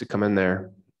people used to come in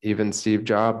there, even Steve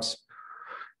Jobs.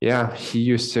 Yeah, he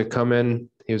used to come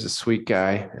in. He was a sweet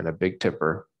guy and a big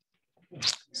tipper.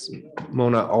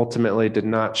 Mona ultimately did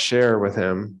not share with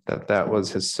him that was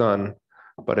his son,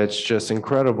 but it's just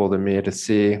incredible to me to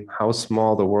see how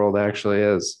small the world actually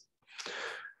is.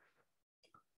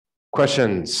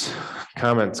 Questions,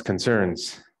 comments,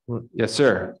 concerns? Yes,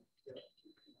 sir.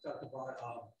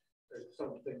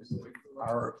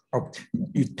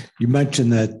 You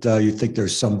mentioned that you think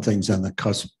there's some things on the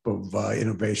cusp of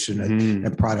innovation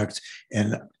and products.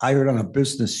 And I heard on a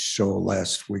business show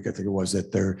last week, I think it was,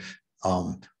 that they're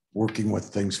working with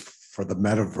things for the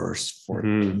metaverse for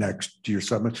next year.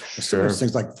 So there's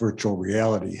things like virtual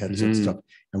reality heads and stuff.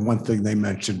 And one thing they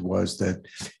mentioned was that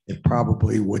it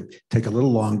probably would take a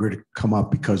little longer to come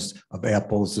up because of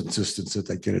Apple's insistence that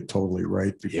they get it totally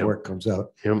right before it comes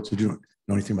out. So do you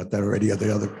know anything about that or any of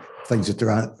the other things that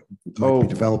they're might be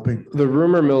developing? The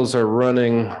rumor mills are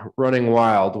running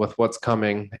wild with what's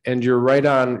coming. And you're right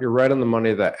on the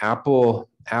money that Apple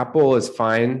is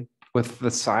fine with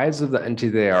the size of the entity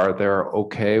they're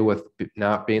okay with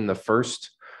not being the first.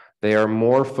 They are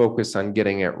more focused on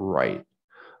getting it right.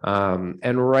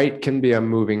 And right can be a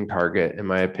moving target, in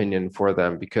my opinion, for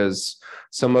them, because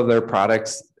some of their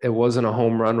products, it wasn't a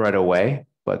home run right away,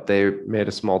 but they made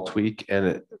a small tweak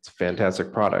and it's a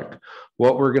fantastic product.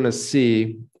 What we're going to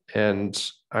see, and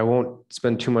I won't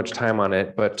spend too much time on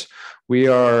it, but we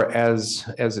are as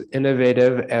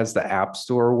innovative as the App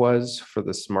Store was for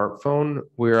the smartphone.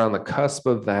 We're on the cusp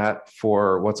of that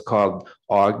for what's called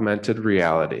augmented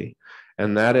reality.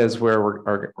 And that is where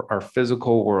our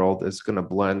physical world is going to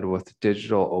blend with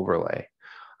digital overlay.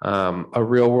 A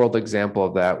real world example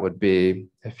of that would be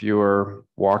if you were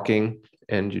walking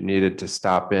and you needed to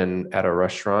stop in at a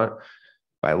restaurant.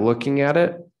 By looking at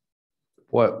it,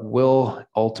 what will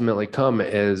ultimately come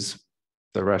is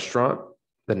the restaurant,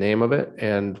 the name of it,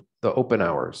 and the open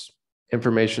hours,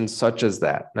 information such as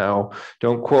that. Now,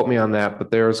 don't quote me on that,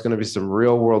 but there's going to be some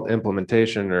real world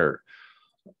implementation or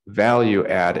value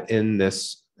add in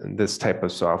this type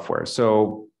of software.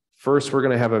 So first, we're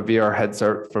going to have a VR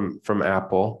headset from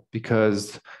Apple,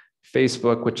 because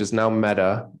Facebook, which is now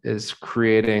Meta, is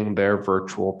creating their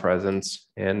virtual presence.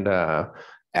 And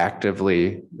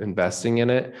actively investing in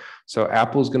it. So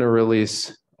Apple's going to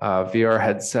release a VR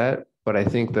headset, but I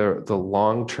think the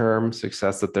long-term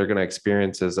success that they're going to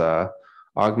experience is a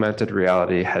augmented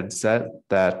reality headset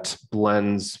that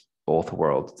blends both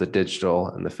worlds, the digital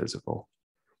and the physical.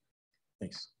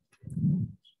 Thanks.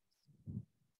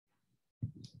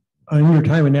 In your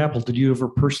time in Apple, did you ever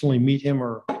personally meet him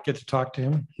or get to talk to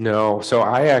him? No. So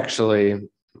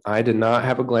I did not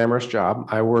have a glamorous job.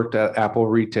 I worked at Apple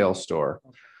retail store.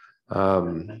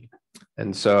 And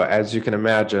so as you can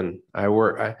imagine, I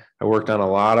worked on a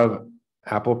lot of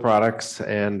Apple products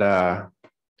and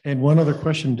one other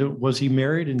question, was he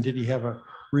married and did he have a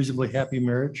reasonably happy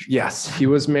marriage? yes, he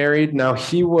was married. Now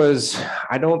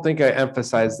I don't think I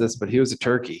emphasized this, but he was a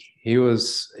turkey. He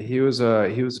was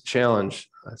a challenge.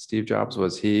 Steve Jobs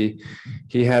was. He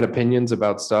had opinions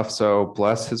about stuff. So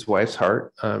bless his wife's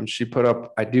heart. I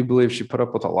do believe she put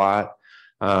up with a lot,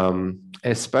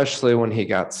 especially when he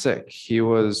got sick. He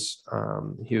was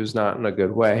not in a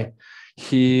good way.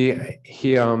 He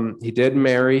did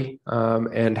marry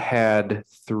and had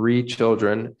 3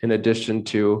 children in addition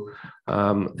to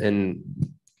and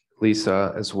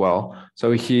Lisa as well.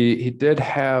 So he did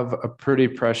have a pretty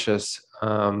precious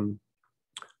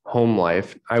home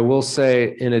life. I will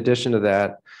say, in addition to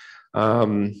that,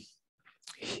 and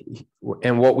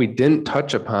what we didn't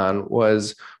touch upon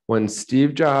was when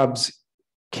Steve Jobs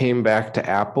came back to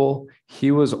Apple, he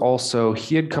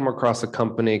had come across a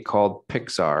company called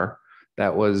Pixar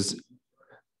that was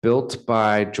built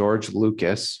by George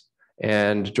Lucas.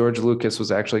 And George Lucas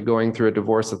was actually going through a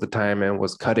divorce at the time and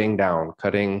was cutting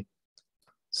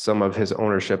some of his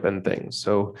ownership and things.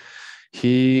 So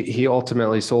he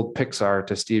ultimately sold Pixar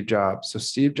to Steve Jobs. So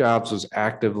Steve Jobs was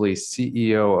actively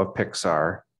CEO of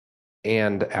Pixar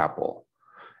and Apple.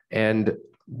 And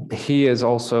he's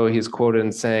quoted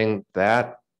in saying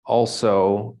that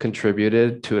also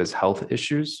contributed to his health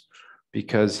issues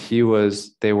because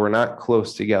they were not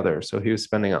close together. So he was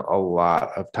spending a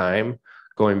lot of time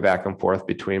going back and forth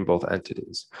between both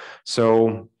entities.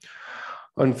 So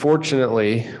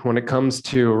unfortunately, when it comes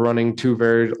to running 2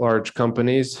 very large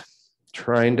companies,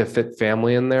 trying to fit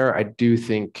family in there, I do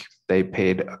think they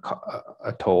paid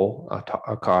a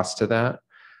cost to that.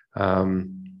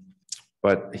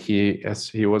 But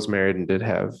he was married and did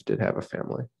have a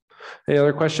family. Any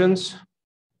other questions?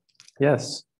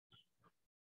 Yes.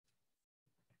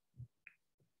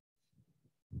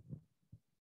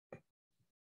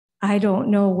 I don't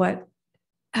know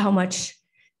how much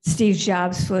Steve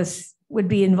Jobs would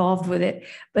be involved with it,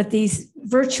 but these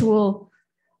virtual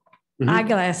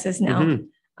eyeglasses now,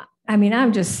 I mean,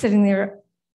 I'm just sitting there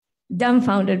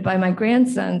dumbfounded by my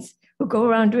grandsons who go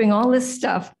around doing all this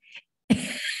stuff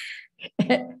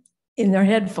in their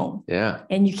headphone. Yeah.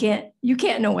 And you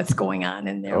can't know what's going on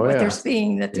in there, what they're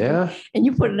seeing and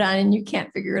you put it on and you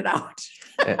can't figure it out.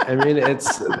 I mean,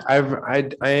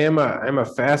 I am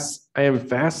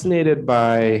fascinated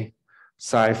by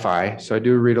sci-fi. So I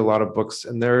do read a lot of books,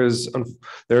 and there is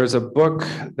a book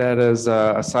that is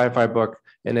a sci-fi book,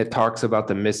 and it talks about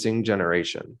the missing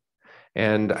generation.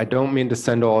 And I don't mean to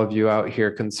send all of you out here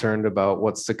concerned about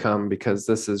what's to come, because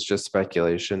this is just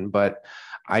speculation, but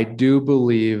I do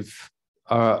believe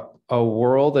a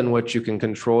world in which you can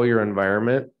control your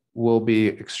environment will be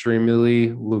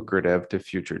extremely lucrative to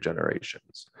future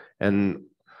generations. And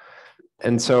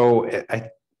so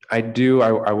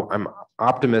I'm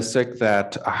optimistic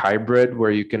that a hybrid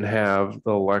where you can have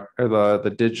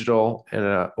the digital and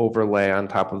an overlay on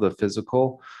top of the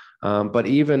physical. But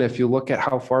even if you look at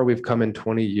how far we've come in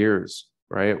 20 years,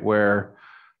 right? Where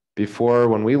before,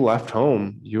 when we left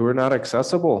home, you were not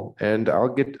accessible, and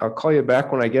I'll call you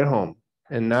back when I get home.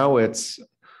 And now it's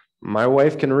my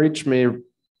wife can reach me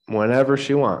whenever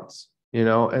she wants,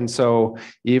 And so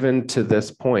even to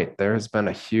this point, there has been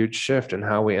a huge shift in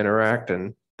how we interact,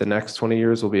 and the next 20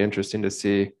 years will be interesting to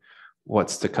see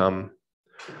what's to come.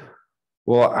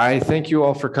 Well, I thank you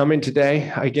all for coming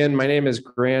today. Again, my name is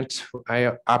Grant.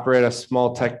 I operate a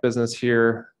small tech business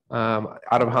here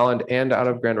out of Holland and out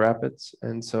of Grand Rapids.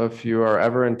 And so if you are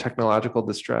ever in technological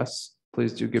distress,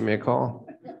 please do give me a call.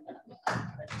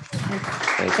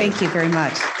 Thank you very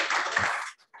much.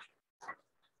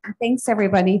 Thanks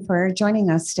everybody for joining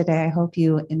us today. I hope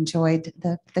you enjoyed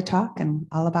the talk and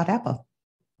all about Apple.